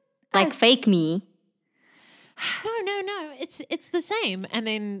with like fake me. No, it's the same. And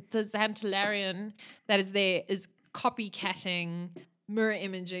then the Xantalarian that is there is copycatting, mirror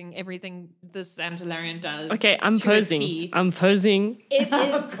imaging everything this Xantalarian does. Okay, I'm to a posing. T. I'm posing It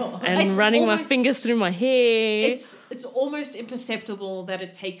is. and It's running my almost- fingers through my hair. It's almost imperceptible that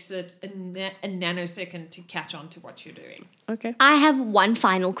it takes it a nanosecond to catch on to what you're doing. Okay. I have one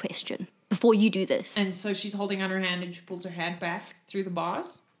final question before you do this. And so she's holding on her hand and she pulls her hand back through the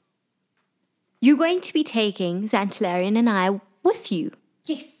bars. You're going to be taking Xantalarian and I with you.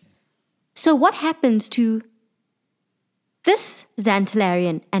 Yes. So what happens to this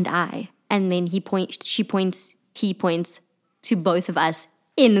Xantalarian and I? And then he points to both of us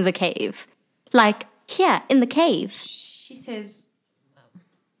in the cave. Like, here, in the cave. She says,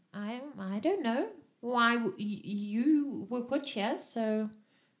 I don't know why you were put here, so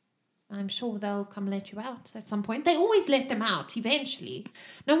I'm sure they'll come let you out at some point. They always let them out eventually.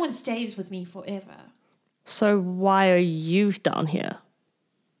 No one stays with me forever. So why are you down here?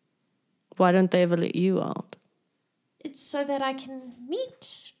 Why don't they ever let you out? It's so that I can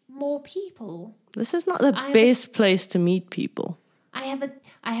meet more people. This is not the I have best place to meet people. I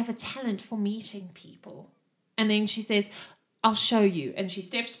have a talent for meeting people. And then she says, I'll show you. And she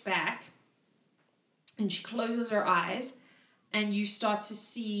steps back and she closes her eyes and you start to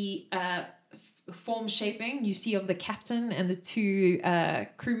see form shaping. You see of the captain and the two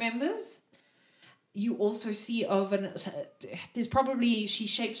crew members. You also see of she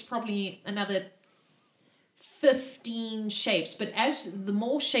shapes probably another 15 shapes, but as the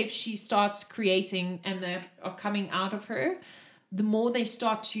more shapes she starts creating and that are coming out of her, the more they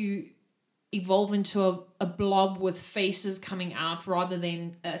start to evolve into a blob with faces coming out rather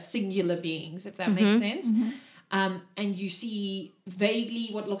than singular beings, if that makes sense. And you see vaguely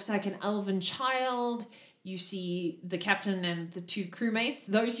what looks like an elven child. You see the captain and the 2 crewmates.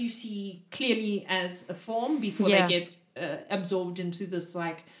 Those you see clearly as a form before Yeah. they get absorbed into this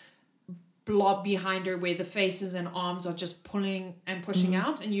like blob behind her where the faces and arms are just pulling and pushing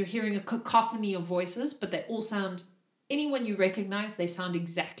out. And you're hearing a cacophony of voices, but they all sound, anyone you recognize, they sound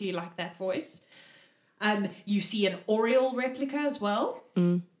exactly like that voice. You see an Oriole replica as well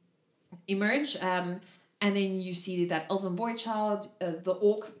emerge. And then you see that elven boy child, the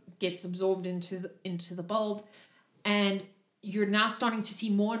orc gets absorbed into the bulb, and you're now starting to see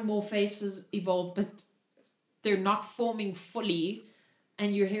more and more faces evolve, but they're not forming fully,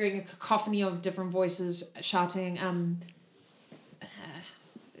 and you're hearing a cacophony of different voices shouting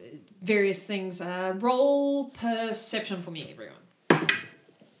various things. Roll perception for me, everyone.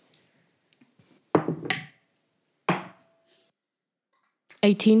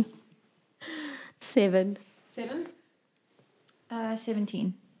 $18. 7. 7?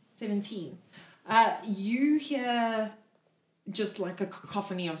 17. 17. You hear just like a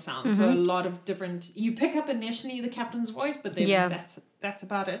cacophony of sounds. So a lot of different. You pick up initially the captain's voice, but then that's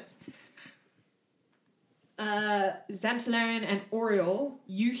about it. Xantalarian and Oriole,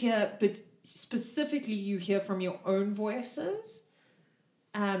 you hear, but specifically you hear from your own voices.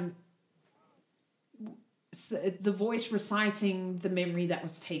 The voice reciting the memory that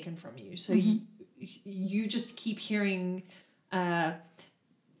was taken from you. So you just keep hearing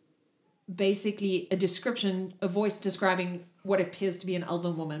basically a description, a voice describing what appears to be an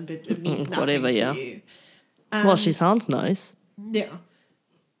elven woman, but it means nothing Whatever, to yeah. you. Well, she sounds nice. Yeah.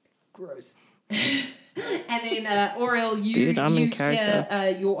 Gross. And then Oriole, Dude, I'm in character.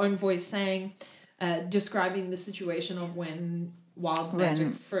 hear your own voice saying, describing the situation of when wild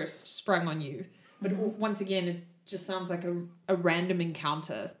magic first sprung on you. But once again, it just sounds like a random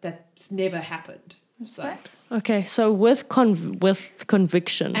encounter that's never happened. So. Okay, so with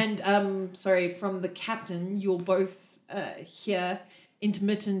conviction. And sorry, from the captain, you'll both hear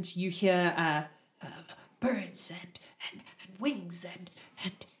intermittent. You hear birds and wings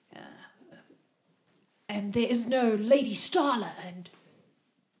and there is no Lady Starla, and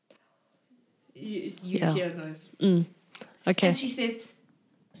you hear those. Okay. And she says,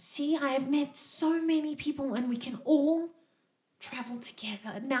 "See, I have met so many people, and we can all travel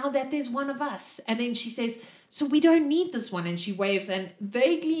together now that there's one of us." And then she says, "So we don't need this one." And she waves, and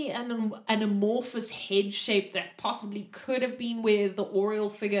vaguely an amorphous head shape that possibly could have been where the Oriole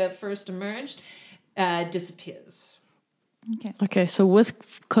figure first emerged disappears. Okay, so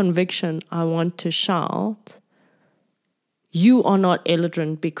with conviction, I want to shout, "You are not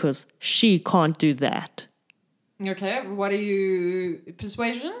Eladrin because she can't do that." Okay, what are you...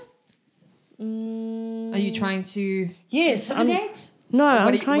 Persuasion? Are you trying to Yes, intimidate? No,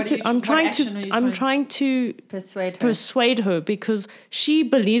 What I'm action trying to persuade her because she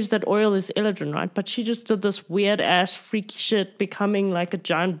believes that Oriole is Eladrin, right? But she just did this weird ass freaky shit, becoming like a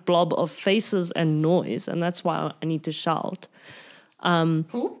giant blob of faces and noise, and that's why I need to shout.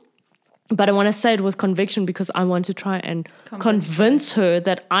 Cool. But I want to say it with conviction because I want to try and convince her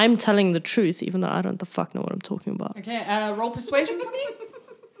that I'm telling the truth, even though I don't the fuck know what I'm talking about. Okay, roll persuasion for me.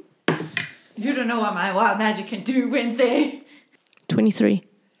 You don't know what my wild magic can do, Wednesday. 23.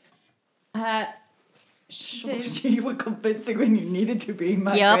 She says, You were convincing when you needed to be,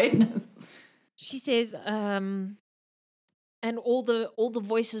 my Yep. greatness. she says, and all the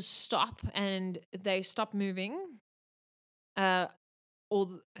voices stop and they stop moving.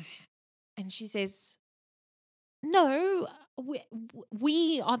 And she says, "No,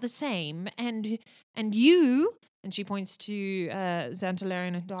 we are the same, and you." And she points to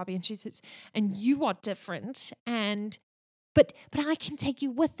Xantalarian and Darby, and she says, "And you are different, but I can take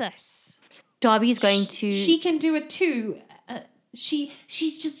you with us." Darby's going to... She can do it too.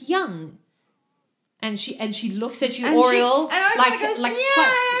 She's just young, and she looks at you, And Oriole, goes, quite,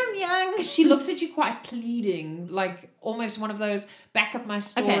 I'm young. she looks at you quite pleading, like almost one of those back up my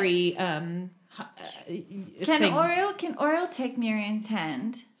story. Can things. Oriole take Miriam's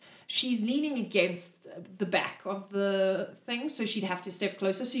hand? She's leaning against the back of the thing, so she'd have to step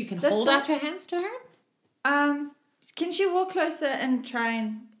closer. So you can That's hold all- out your hands to her. Can she walk closer and try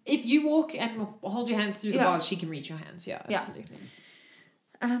and... If you walk and hold your hands through the Yeah. bars, she can reach your hands. Yeah, Yeah. absolutely.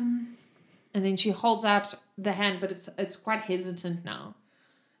 And then she holds out the hand, but it's quite hesitant now.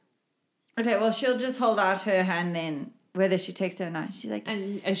 Okay, well, she'll just hold out her hand then, whether she takes it or not. She's like,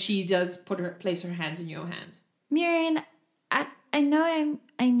 And as she does place her hands in your hands. Miriam, I know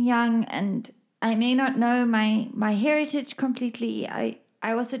I'm young and I may not know my heritage completely. I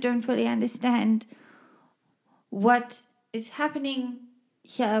also don't fully understand what is happening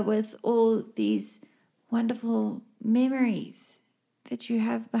here with all these wonderful memories that you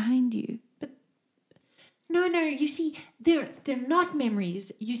have behind you. No, you see, they're not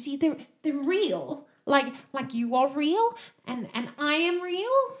memories. You see, they're real. Like you are real and I am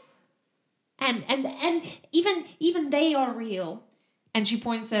real. And even they are real. And she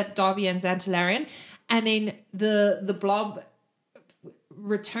points at Darby and Xantalarian, and then the blob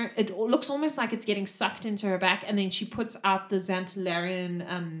return. It looks almost like it's getting sucked into her back, and then she puts out the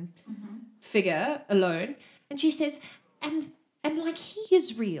Xantalarian figure alone, and she says, and like he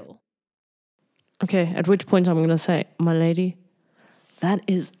is real. Okay, at which point I'm going to say, my lady, that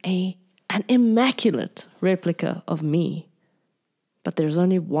is an immaculate replica of me. But there's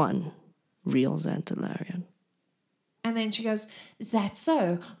only one real Xantalarian. And then she goes, is that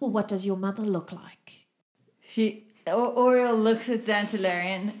so? Well, what does your mother look like? Oriel looks at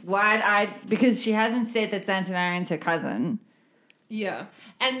Xantalarian wide-eyed because she hasn't said that Xantalarian's her cousin. Yeah.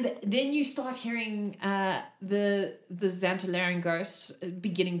 And then you start hearing the Xantalarian ghost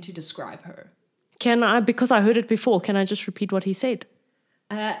beginning to describe her. Can I, because I heard it before, can I just repeat what he said?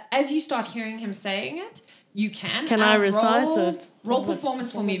 As you start hearing him saying it, you can. Can I recite it? Roll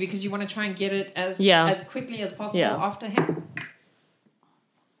performance for me because you want to try and get it as quickly as possible after him.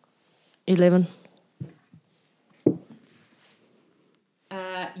 11.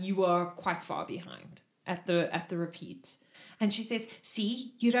 You are quite far behind at the repeat. And she says,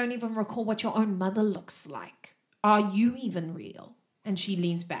 see, you don't even recall what your own mother looks like. Are you even real? And she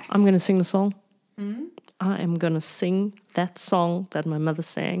leans back. I'm going to sing the song. I am going to sing that song that my mother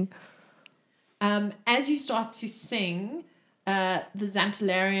sang. As you start to sing, the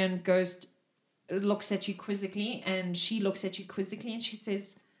Xantalarian ghost looks at you quizzically, and she looks at you quizzically, and she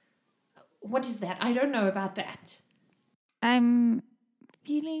says, what is that? I don't know about that. I'm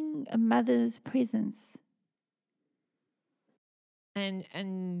feeling a mother's presence.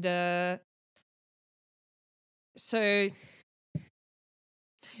 And so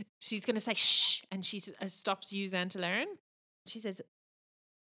she's going to say, shh, and she stops you, Xantalarian. She says,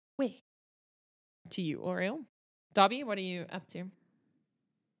 where? To you, Oriel. Darby, what are you up to?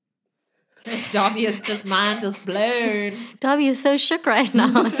 Darby is just mind is blown. Darby is so shook right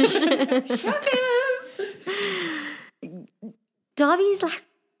now. Darby's like,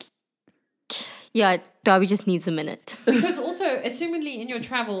 yeah, Darby just needs a minute. Because also, assumedly in your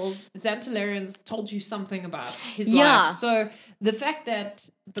travels, Xantalarian's told you something about his life. So the fact that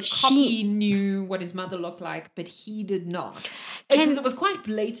the copy knew what his mother looked like, but he did not. Because it was quite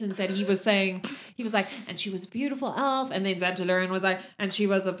blatant that he was saying, he was like, and she was a beautiful elf. And then Xantalarian was like, and she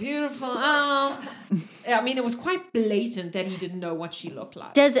was a beautiful elf. I mean, it was quite blatant that he didn't know what she looked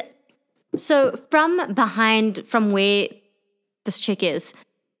like. So from behind, from where this chick is,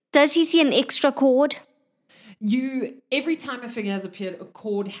 does he see an extra cord? Every time a figure has appeared, a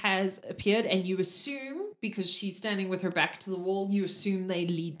cord has appeared, and you assume, because she's standing with her back to the wall, you assume they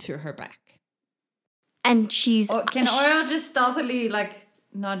lead to her back. And she's... Can Oriel just stealthily,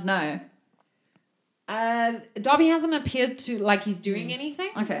 not know? Darby hasn't appeared to, he's doing anything.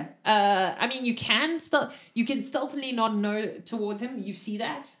 Okay. I mean, you can stealthily not know towards him. You see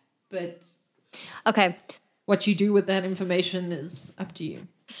that, but... Okay. What you do with that information is up to you.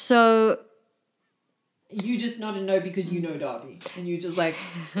 So... You just not a no because you know Darby. And you just like...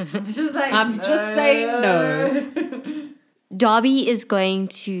 I'm just saying no. Darby is going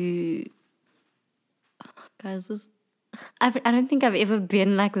to... Guys, I don't think I've ever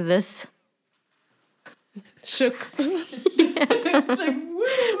been like this. Shook. You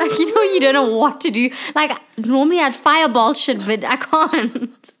don't know what to do. Normally I'd fireball shit, but I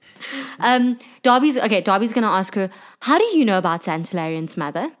can't. Darby's going to ask her, how do you know about Xantalarian's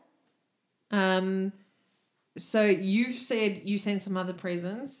mother? So you've said you sent some other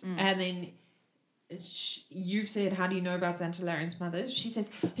presents, and then you've said, how do you know about Xantalarian's mother? She says,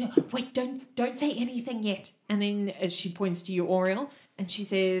 wait, don't say anything yet. And then she points to you, Oriel, and she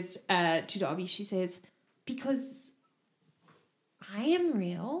says to Darby, she says, because I am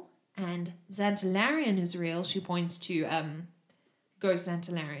real and Xantalarian is real. She points to Ghost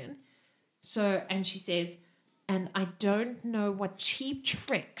Xantalarian. So, and she says, and I don't know what cheap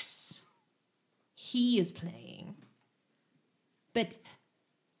tricks he is playing, but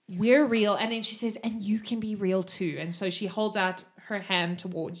we're real. And then she says, and you can be real too. And so she holds out her hand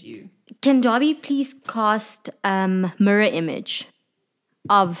towards you. Can Darby please cast mirror image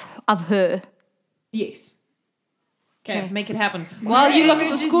of her? Yes. Okay, make it happen. While you look at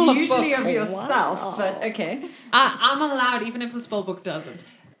the school of book. Usually of yourself, but okay. I'm allowed, even if the spell book doesn't.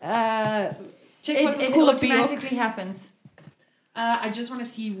 Check what the It school of book automatically happens. I just want to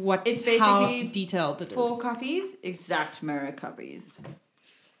see It's how basically detailed it is. 4 copies, exact mirror copies.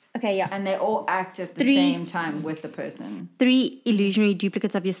 Okay, yeah. And they all act at the 3. same time with the person. 3 illusionary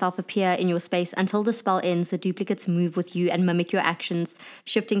duplicates of yourself appear in your space. Until the spell ends, the duplicates move with you and mimic your actions,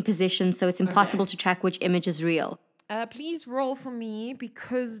 shifting positions so it's impossible to track which image is real. Please roll for me,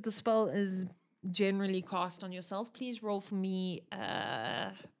 because the spell is generally cast on yourself. Please roll for me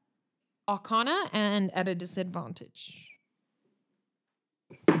Arcana and at a disadvantage.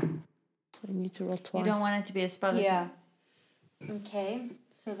 So you need to roll twice. You don't want it to be a spell attack. Okay,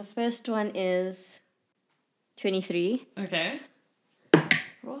 so the first one is 23. Okay.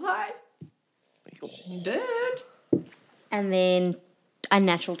 Roll high. You did. And then a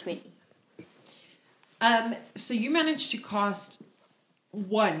natural 20. So you managed to cast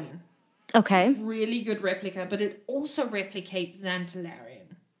one Okay. really good replica, but it also replicates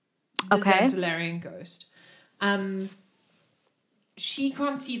Xantalarian. The Okay. Xantalarian ghost. She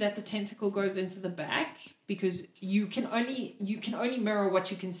can't see that the tentacle goes into the back, because you can only mirror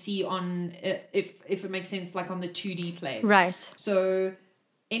what you can see on, if it makes sense, like on the 2D plane. Right. So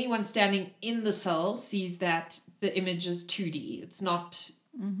anyone standing in the cell sees that the image is 2D. It's not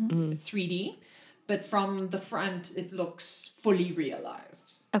 3D, but from the front it looks fully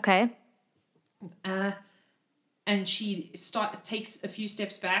realized. Okay. And she takes a few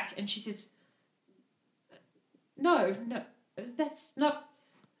steps back and she says, no, that's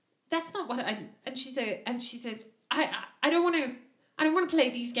not what I. And she says, I don't want to play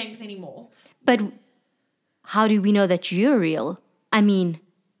these games anymore. But how do we know that you're real? I mean,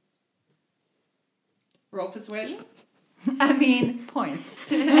 Roll persuasion. I mean,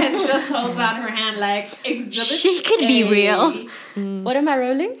 points. And just holds out her hand like, exhibit she could be A. real. What am I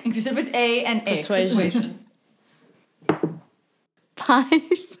rolling? Exhibit A and X. Persuasion. 5.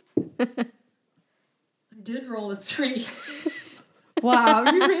 Did roll a 3. Wow,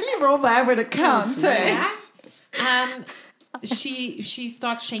 you really roll bad when it counts. Eh? Yeah. She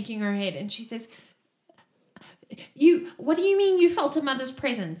starts shaking her head and she says, what do you mean you felt a mother's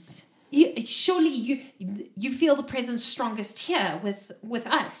presence? Surely you feel the presence strongest here with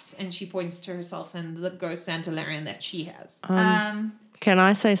us. And she points to herself and the ghost Xantalarian that she has. Can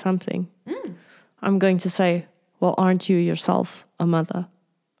I say something? I'm going to say, well, aren't you yourself a mother?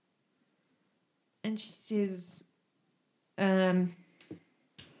 And she says,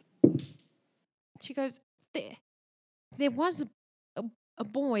 she goes, there was a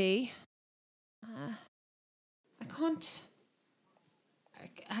boy. I can't.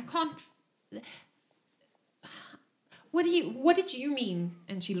 What did you mean?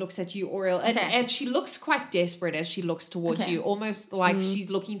 And she looks at you, Oriel, and she looks quite desperate as she looks towards you, almost like she's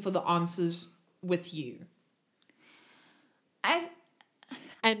looking for the answers with you.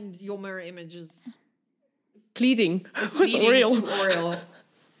 And your mirror image is Pleading with bleeding Oriel. to Oriel.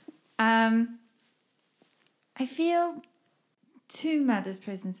 I feel 2 mother's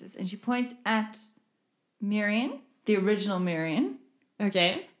presences, and she points at Mirian, the original Mirian,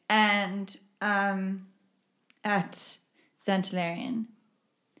 Okay. and at Xantalarian.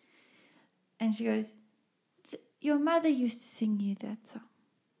 And she goes, your mother used to sing you that song.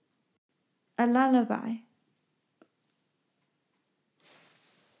 A lullaby.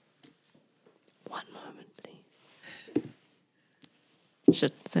 One moment, please.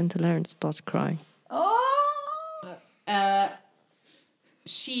 Shit, Xantalarian starts crying. Oh!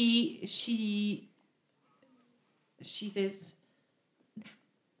 She says,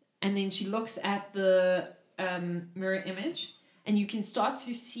 and then she looks at the mirror image, and you can start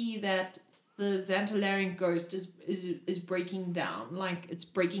to see that the Xantalarian ghost is breaking down. Like, it's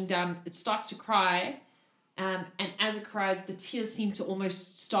breaking down. It starts to cry, and as it cries, the tears seem to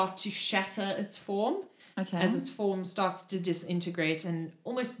almost start to shatter its form. Okay. As its form starts to disintegrate and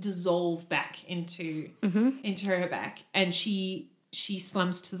almost dissolve back into her back, and she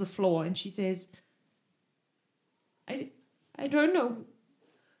slumps to the floor and she says, I don't know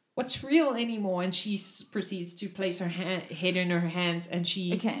what's real anymore. And she proceeds to place her head in her hands, and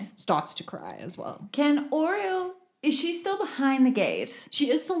she starts to cry as well. Can Oriel... Is she still behind the gate?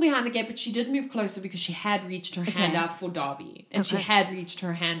 She is still behind the gate, but she did move closer because she had reached her hand out for Darby. And she had reached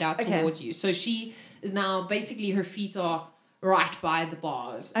her hand out towards you. So she is now, basically, her feet are right by the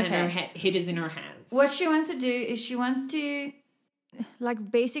bars. And her head is in her hands. What she wants to do is she wants to,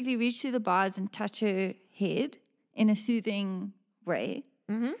 like, basically reach through the bars and touch her head in a soothing way.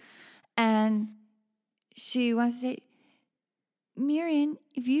 Mm-hmm. And she wants to say, Mirian,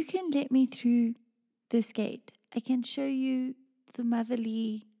 if you can let me through this gate, I can show you the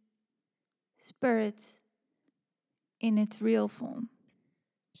motherly spirit in its real form.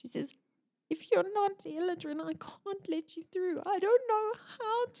 She says, if you're not Eladrin, I can't let you through. I don't know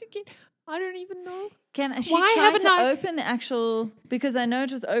how to get... I don't even know. Can she Why try haven't to I- open the actual? Because I know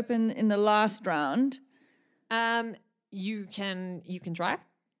it was open in the last round. You can try.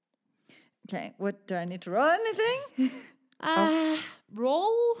 Okay, what do I need to roll? Anything?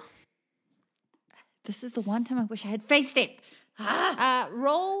 Roll. This is the one time I wish I had face step.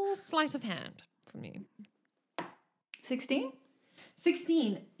 Roll sleight of hand from you. 16.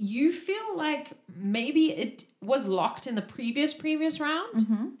 16. You feel like maybe it was locked in the previous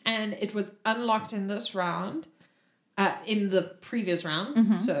round, and it was unlocked in this round. In the previous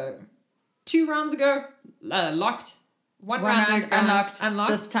round. So 2 rounds ago, locked. One round unlocked.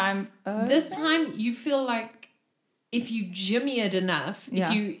 This time. This time you feel like if you jimmy it enough,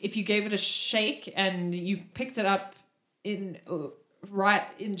 if you gave it a shake and you picked it up in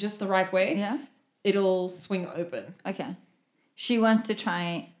just the right way, it'll swing open. Okay. She wants to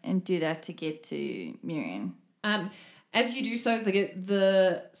try and do that to get to Miriam. As you do so,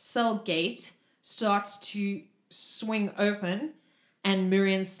 the cell gate starts to swing open, and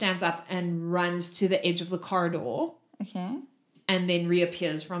Miriam stands up and runs to the edge of the corridor. Okay. And then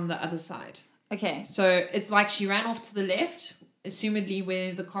reappears from the other side. Okay. So it's like she ran off to the left, assumedly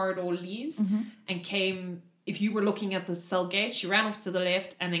where the corridor leads, and came. If you were looking at the cell gate, she ran off to the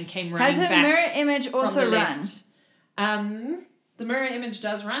left and then came running back. Has her mirror image also from the run? left. The mirror image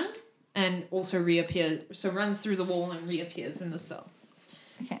does run and also reappears. So runs through the wall and reappears in the cell.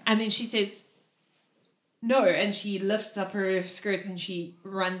 Okay. And then she says, "No," and she lifts up her skirts and she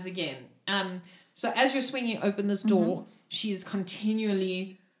runs again. So as you're swinging open this door, she's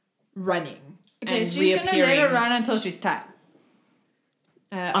continually running. Okay, and she's gonna let her run until she's tired.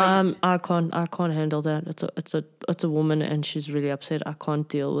 I can't handle that. It's a woman and she's really upset. I can't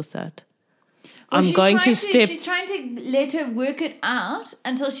deal with that. Well, I'm going to step. She's trying to let her work it out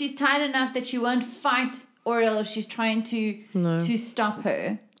until she's tired enough that she won't fight Oriel if she's trying to stop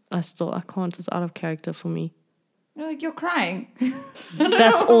her. I can't. It's out of character for me. No, you're crying.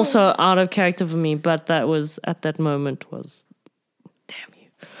 That's also out of character for me, but that was at that moment was, damn you.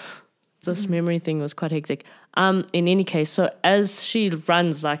 This memory thing was quite hectic. In any case, so as she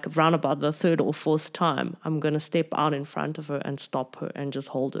runs like around about the 3rd or 4th time, I'm going to step out in front of her and stop her and just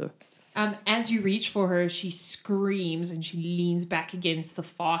hold her. As you reach for her, she screams and she leans back against the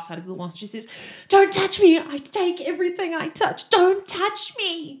far side of the wall. She says, "Don't touch me. I take everything I touch. Don't touch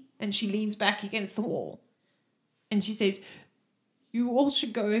me." And she leans back against the wall. And she says, "You all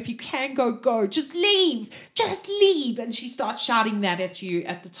should go. If you can go, go. Just leave. Just leave." And she starts shouting that at you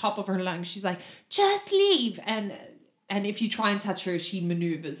at the top of her lungs. She's like, "Just leave." And if you try and touch her, she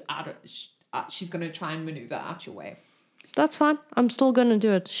maneuvers she's going to try and maneuver out your way. That's fine. I'm still going to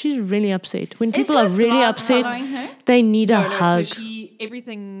do it. She's really upset. When people her are really blood upset, following her? they need a No, hug. so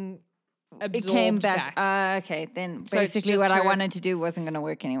everything It absorbed came back. back. Okay, then So it's basically just what I her- wanted to do wasn't going to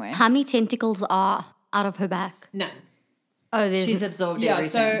work anyway. How many tentacles are out of her back? None. Oh, there's She's absorbed Yeah, everything.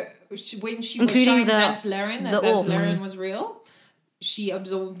 so when she Including was showing the- Xantalarian, the that orb. Xantalarian was real, she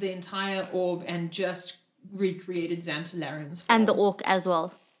absorbed the entire orb and just recreated Xantalarian's form. and the orc as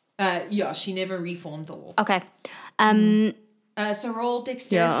well. Yeah, she never reformed the orb. Okay. So roll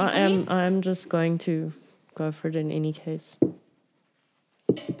dexterity Yeah, for me. I'm just going to go for it in any case.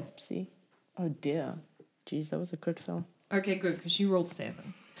 See? Oh dear. Jeez, that was a crit fail. Okay, good, because you rolled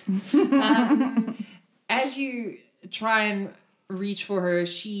 7. As you try and reach for her,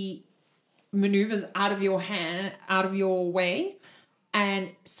 she maneuvers out of your hand, out of your way,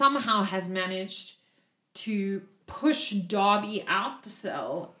 and somehow has managed to push Darby out the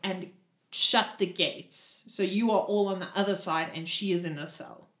cell and shut the gates. So you are all on the other side and she is in the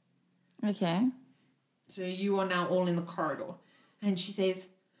cell. Okay. So you are now all in the corridor. And she says,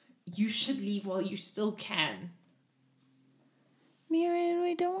 "You should leave while you still can." Miriam,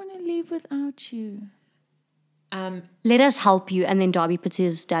 we don't want to leave without you. Let us help you. And then Darby puts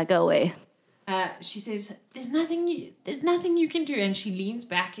his dagger away. She says, there's nothing you can do. And she leans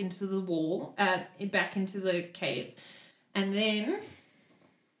back into the wall, back into the cave. And then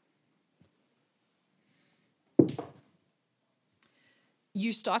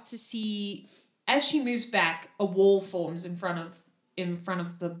you start to see, as she moves back, a wall forms in front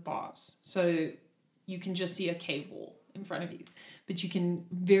of the bars. So you can just see a cave wall in front of you. But you can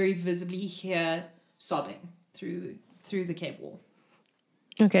very visibly hear sobbing through the cave wall.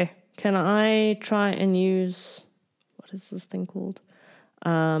 Okay. Can I try and use, what is this thing called?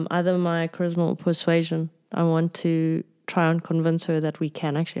 Either my charisma or persuasion. I want to try and convince her that we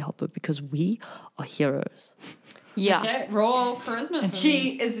can actually help her because we are heroes. Yeah. Okay, roll charisma. For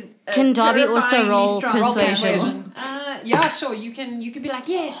She me. is. Can Darby also terrifyingly roll strong. Roll persuasion? persuasion. Yeah, sure. You can be like,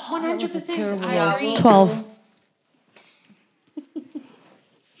 yes, 100%. I agree. 12.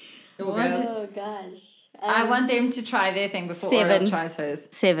 Your guys. Oh gosh. I want them to try their thing before 7. Oriel tries hers.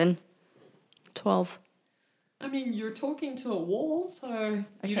 7. 12. I mean, you're talking to a wall, so you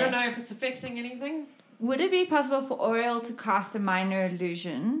Okay. don't know if it's affecting anything. Would it be possible for Oriel to cast a minor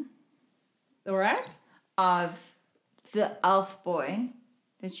illusion All right. of the elf boy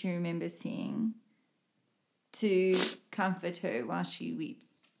that she remembers seeing to comfort her while she weeps?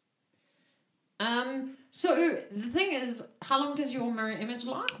 So the thing is, how long does your mirror image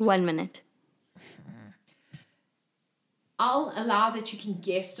last? 1 minute. I'll allow that you can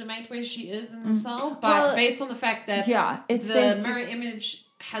guesstimate where she is in the cell, but Well, based on the fact that it's the based- mirror image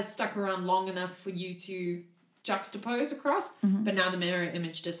has stuck around long enough for you to juxtapose across, but now the mirror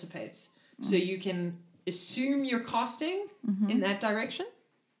image dissipates. So you can assume you're casting in that direction.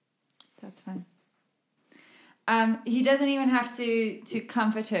 That's fine. He doesn't even have to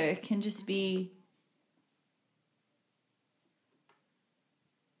comfort her. It can just be...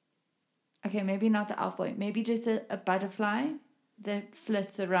 Okay, maybe not the elf boy. Maybe just a butterfly that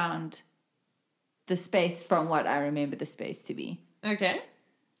flits around the space from what I remember the space to be. Okay.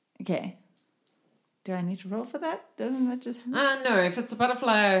 Okay. Do I need to roll for that? Doesn't that just happen? No, if it's a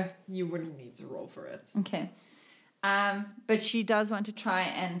butterfly, you wouldn't need to roll for it. Okay. But she does want to try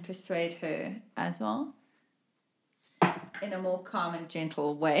and persuade her as well. In a more calm and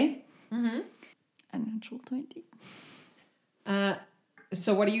gentle way. Mm-hmm. A natural 20.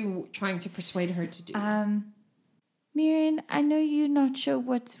 So what are you trying to persuade her to do? Miriam, I know you're not sure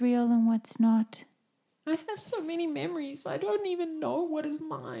what's real and what's not. I have so many memories. I don't even know what is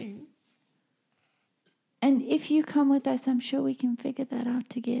mine. And if you come with us, I'm sure we can figure that out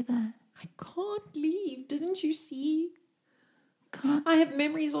together. I can't leave. Didn't you see? Can't. I have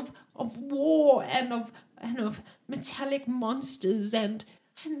memories of war and of metallic monsters and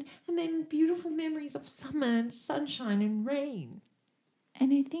then beautiful memories of summer and sunshine and rain.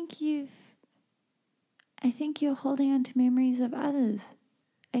 And I think you're holding on to memories of others.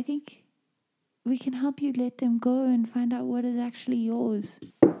 I think we can help you let them go and find out what is actually yours.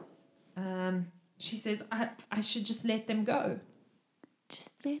 She says I should just let them go.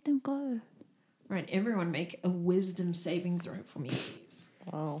 Just let them go. Right, everyone make a wisdom saving throw for me, please.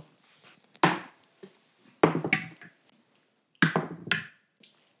 Wow.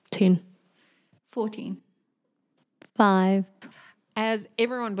 10. 14. 5. As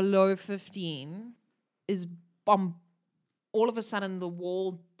everyone below 15 is all of a sudden the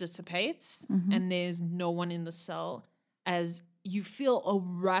wall dissipates and there's no one in the cell, as you feel a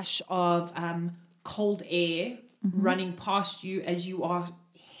rush of cold air running past you as you are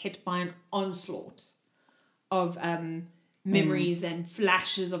hit by an onslaught of memories and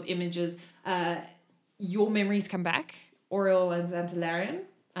flashes of images. Your memories come back, Oriel and Xantalarian,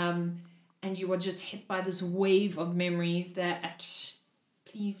 and you are just hit by this wave of memories that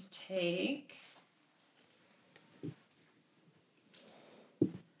please take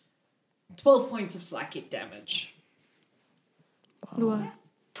 12 points of psychic damage. 12.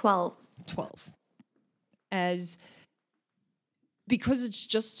 12. Because it's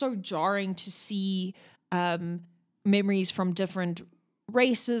just so jarring to see memories from different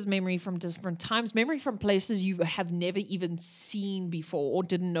races, memory from different times, memory from places you have never even seen before or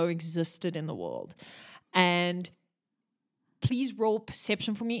didn't know existed in the world. And please roll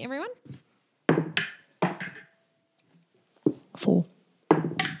perception for me, everyone. 4.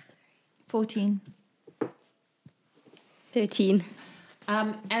 14. 13.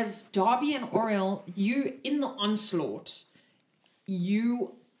 As Darby and Oriel, you, in the onslaught,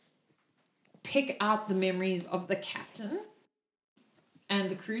 you pick out the memories of the captain and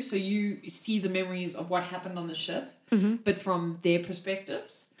the crew. So you see the memories of what happened on the ship, but from their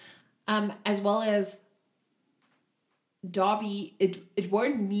perspectives. As well as Darby, it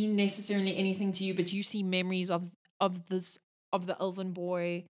won't mean necessarily anything to you, but you see memories of the elven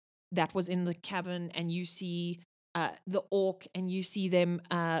boy that was in the cabin, and you see the orc, and you see them,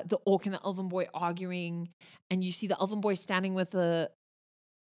 the orc and the elven boy arguing, and you see the elven boy standing with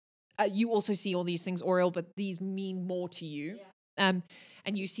you also see all these things, Oriel, but these mean more to you. Yeah.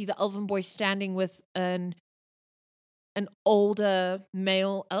 And you see the elven boy standing with an older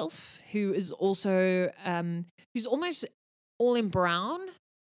male elf who is also who's almost all in brown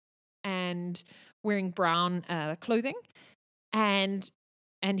and wearing brown clothing, and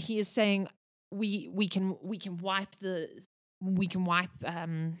he is saying we can wipe it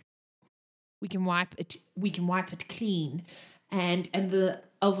clean, and the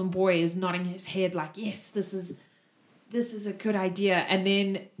elven boy is nodding his head like, yes, this is a good idea. And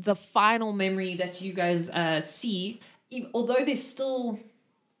then the final memory that you guys see, although there's still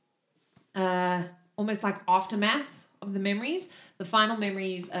almost like aftermath of the memories. The final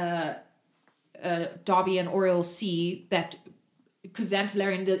memories, Darby and Oriel see that because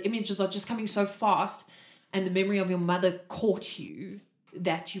Xantalarian, the images are just coming so fast, and the memory of your mother caught you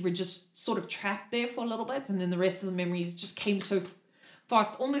that you were just sort of trapped there for a little bit, and then the rest of the memories just came so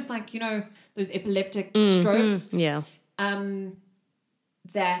fast, almost like, you know, those epileptic strokes. Yeah.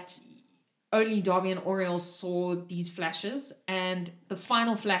 That only Darby and Oriel saw these flashes, and the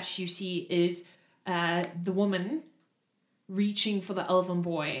final flash you see is the woman reaching for the elven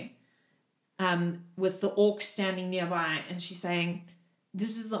boy, with the orc standing nearby, and she's saying,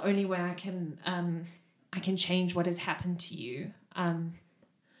 "This is the only way I can change what has happened to you.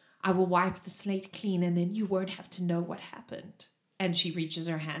 I will wipe the slate clean, and then you won't have to know what happened." And she reaches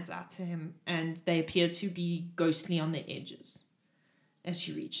her hands out to him, and they appear to be ghostly on the edges as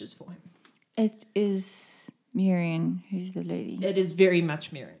she reaches for him. It is Miriam who's the lady. It is very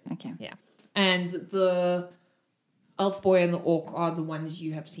much Miriam. Okay. Yeah. And the elf boy and the orc are the ones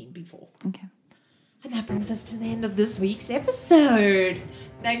you have seen before. Okay. And that brings us to the end of this week's episode.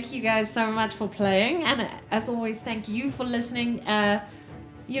 Thank you guys so much for playing. And as always, thank you for listening.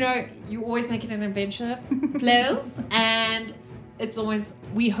 You know, you always make it an adventure, players. And it's always,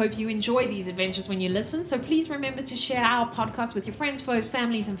 we hope you enjoy these adventures when you listen. So please remember to share our podcast with your friends, foes,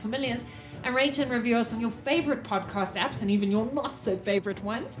 families, and familiars. And rate and review us on your favorite podcast apps and even your not so favorite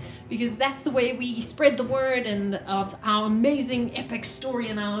ones, because that's the way we spread the word and of our amazing epic story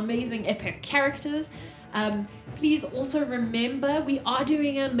and our amazing epic characters. Please also remember we are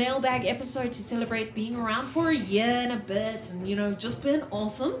doing a mailbag episode to celebrate being around for a year and a bit and, you know, just been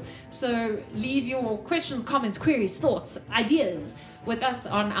awesome. So leave your questions, comments, queries, thoughts, ideas with us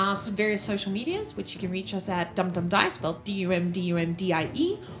on our various social medias, which you can reach us at dumdumdie, spelled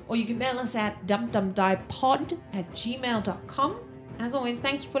DUMDUMDIE, or you can mail us at dumdumdiepod@gmail.com. As always,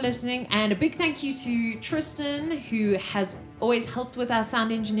 thank you for listening, and a big thank you to Tristan, who has always helped with our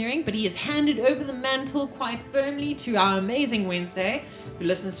sound engineering, but he has handed over the mantle quite firmly to our amazing Wednesday, who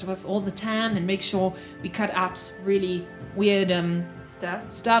listens to us all the time and makes sure we cut out really weird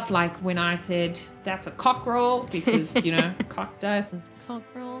stuff like when I said that's a cockerel, because, you know, cock dice is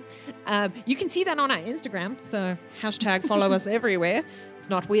cockerels. You can see that on our Instagram, so hashtag follow us everywhere. It's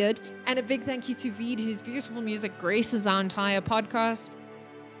not weird. And a big thank you to Veed, whose beautiful music graces our entire podcast.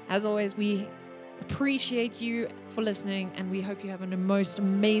 As always, we appreciate you for listening, and we hope you have a most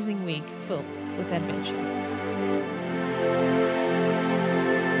amazing week filled with adventure.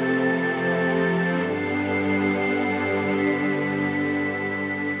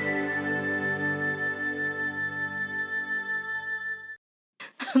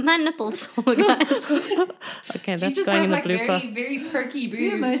 My nipples sore, guys. Okay, You that's just going have in the like blooper. very, very perky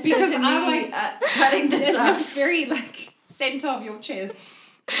boobs, most because certainly, I'm like cutting this up. It's very like center of your chest.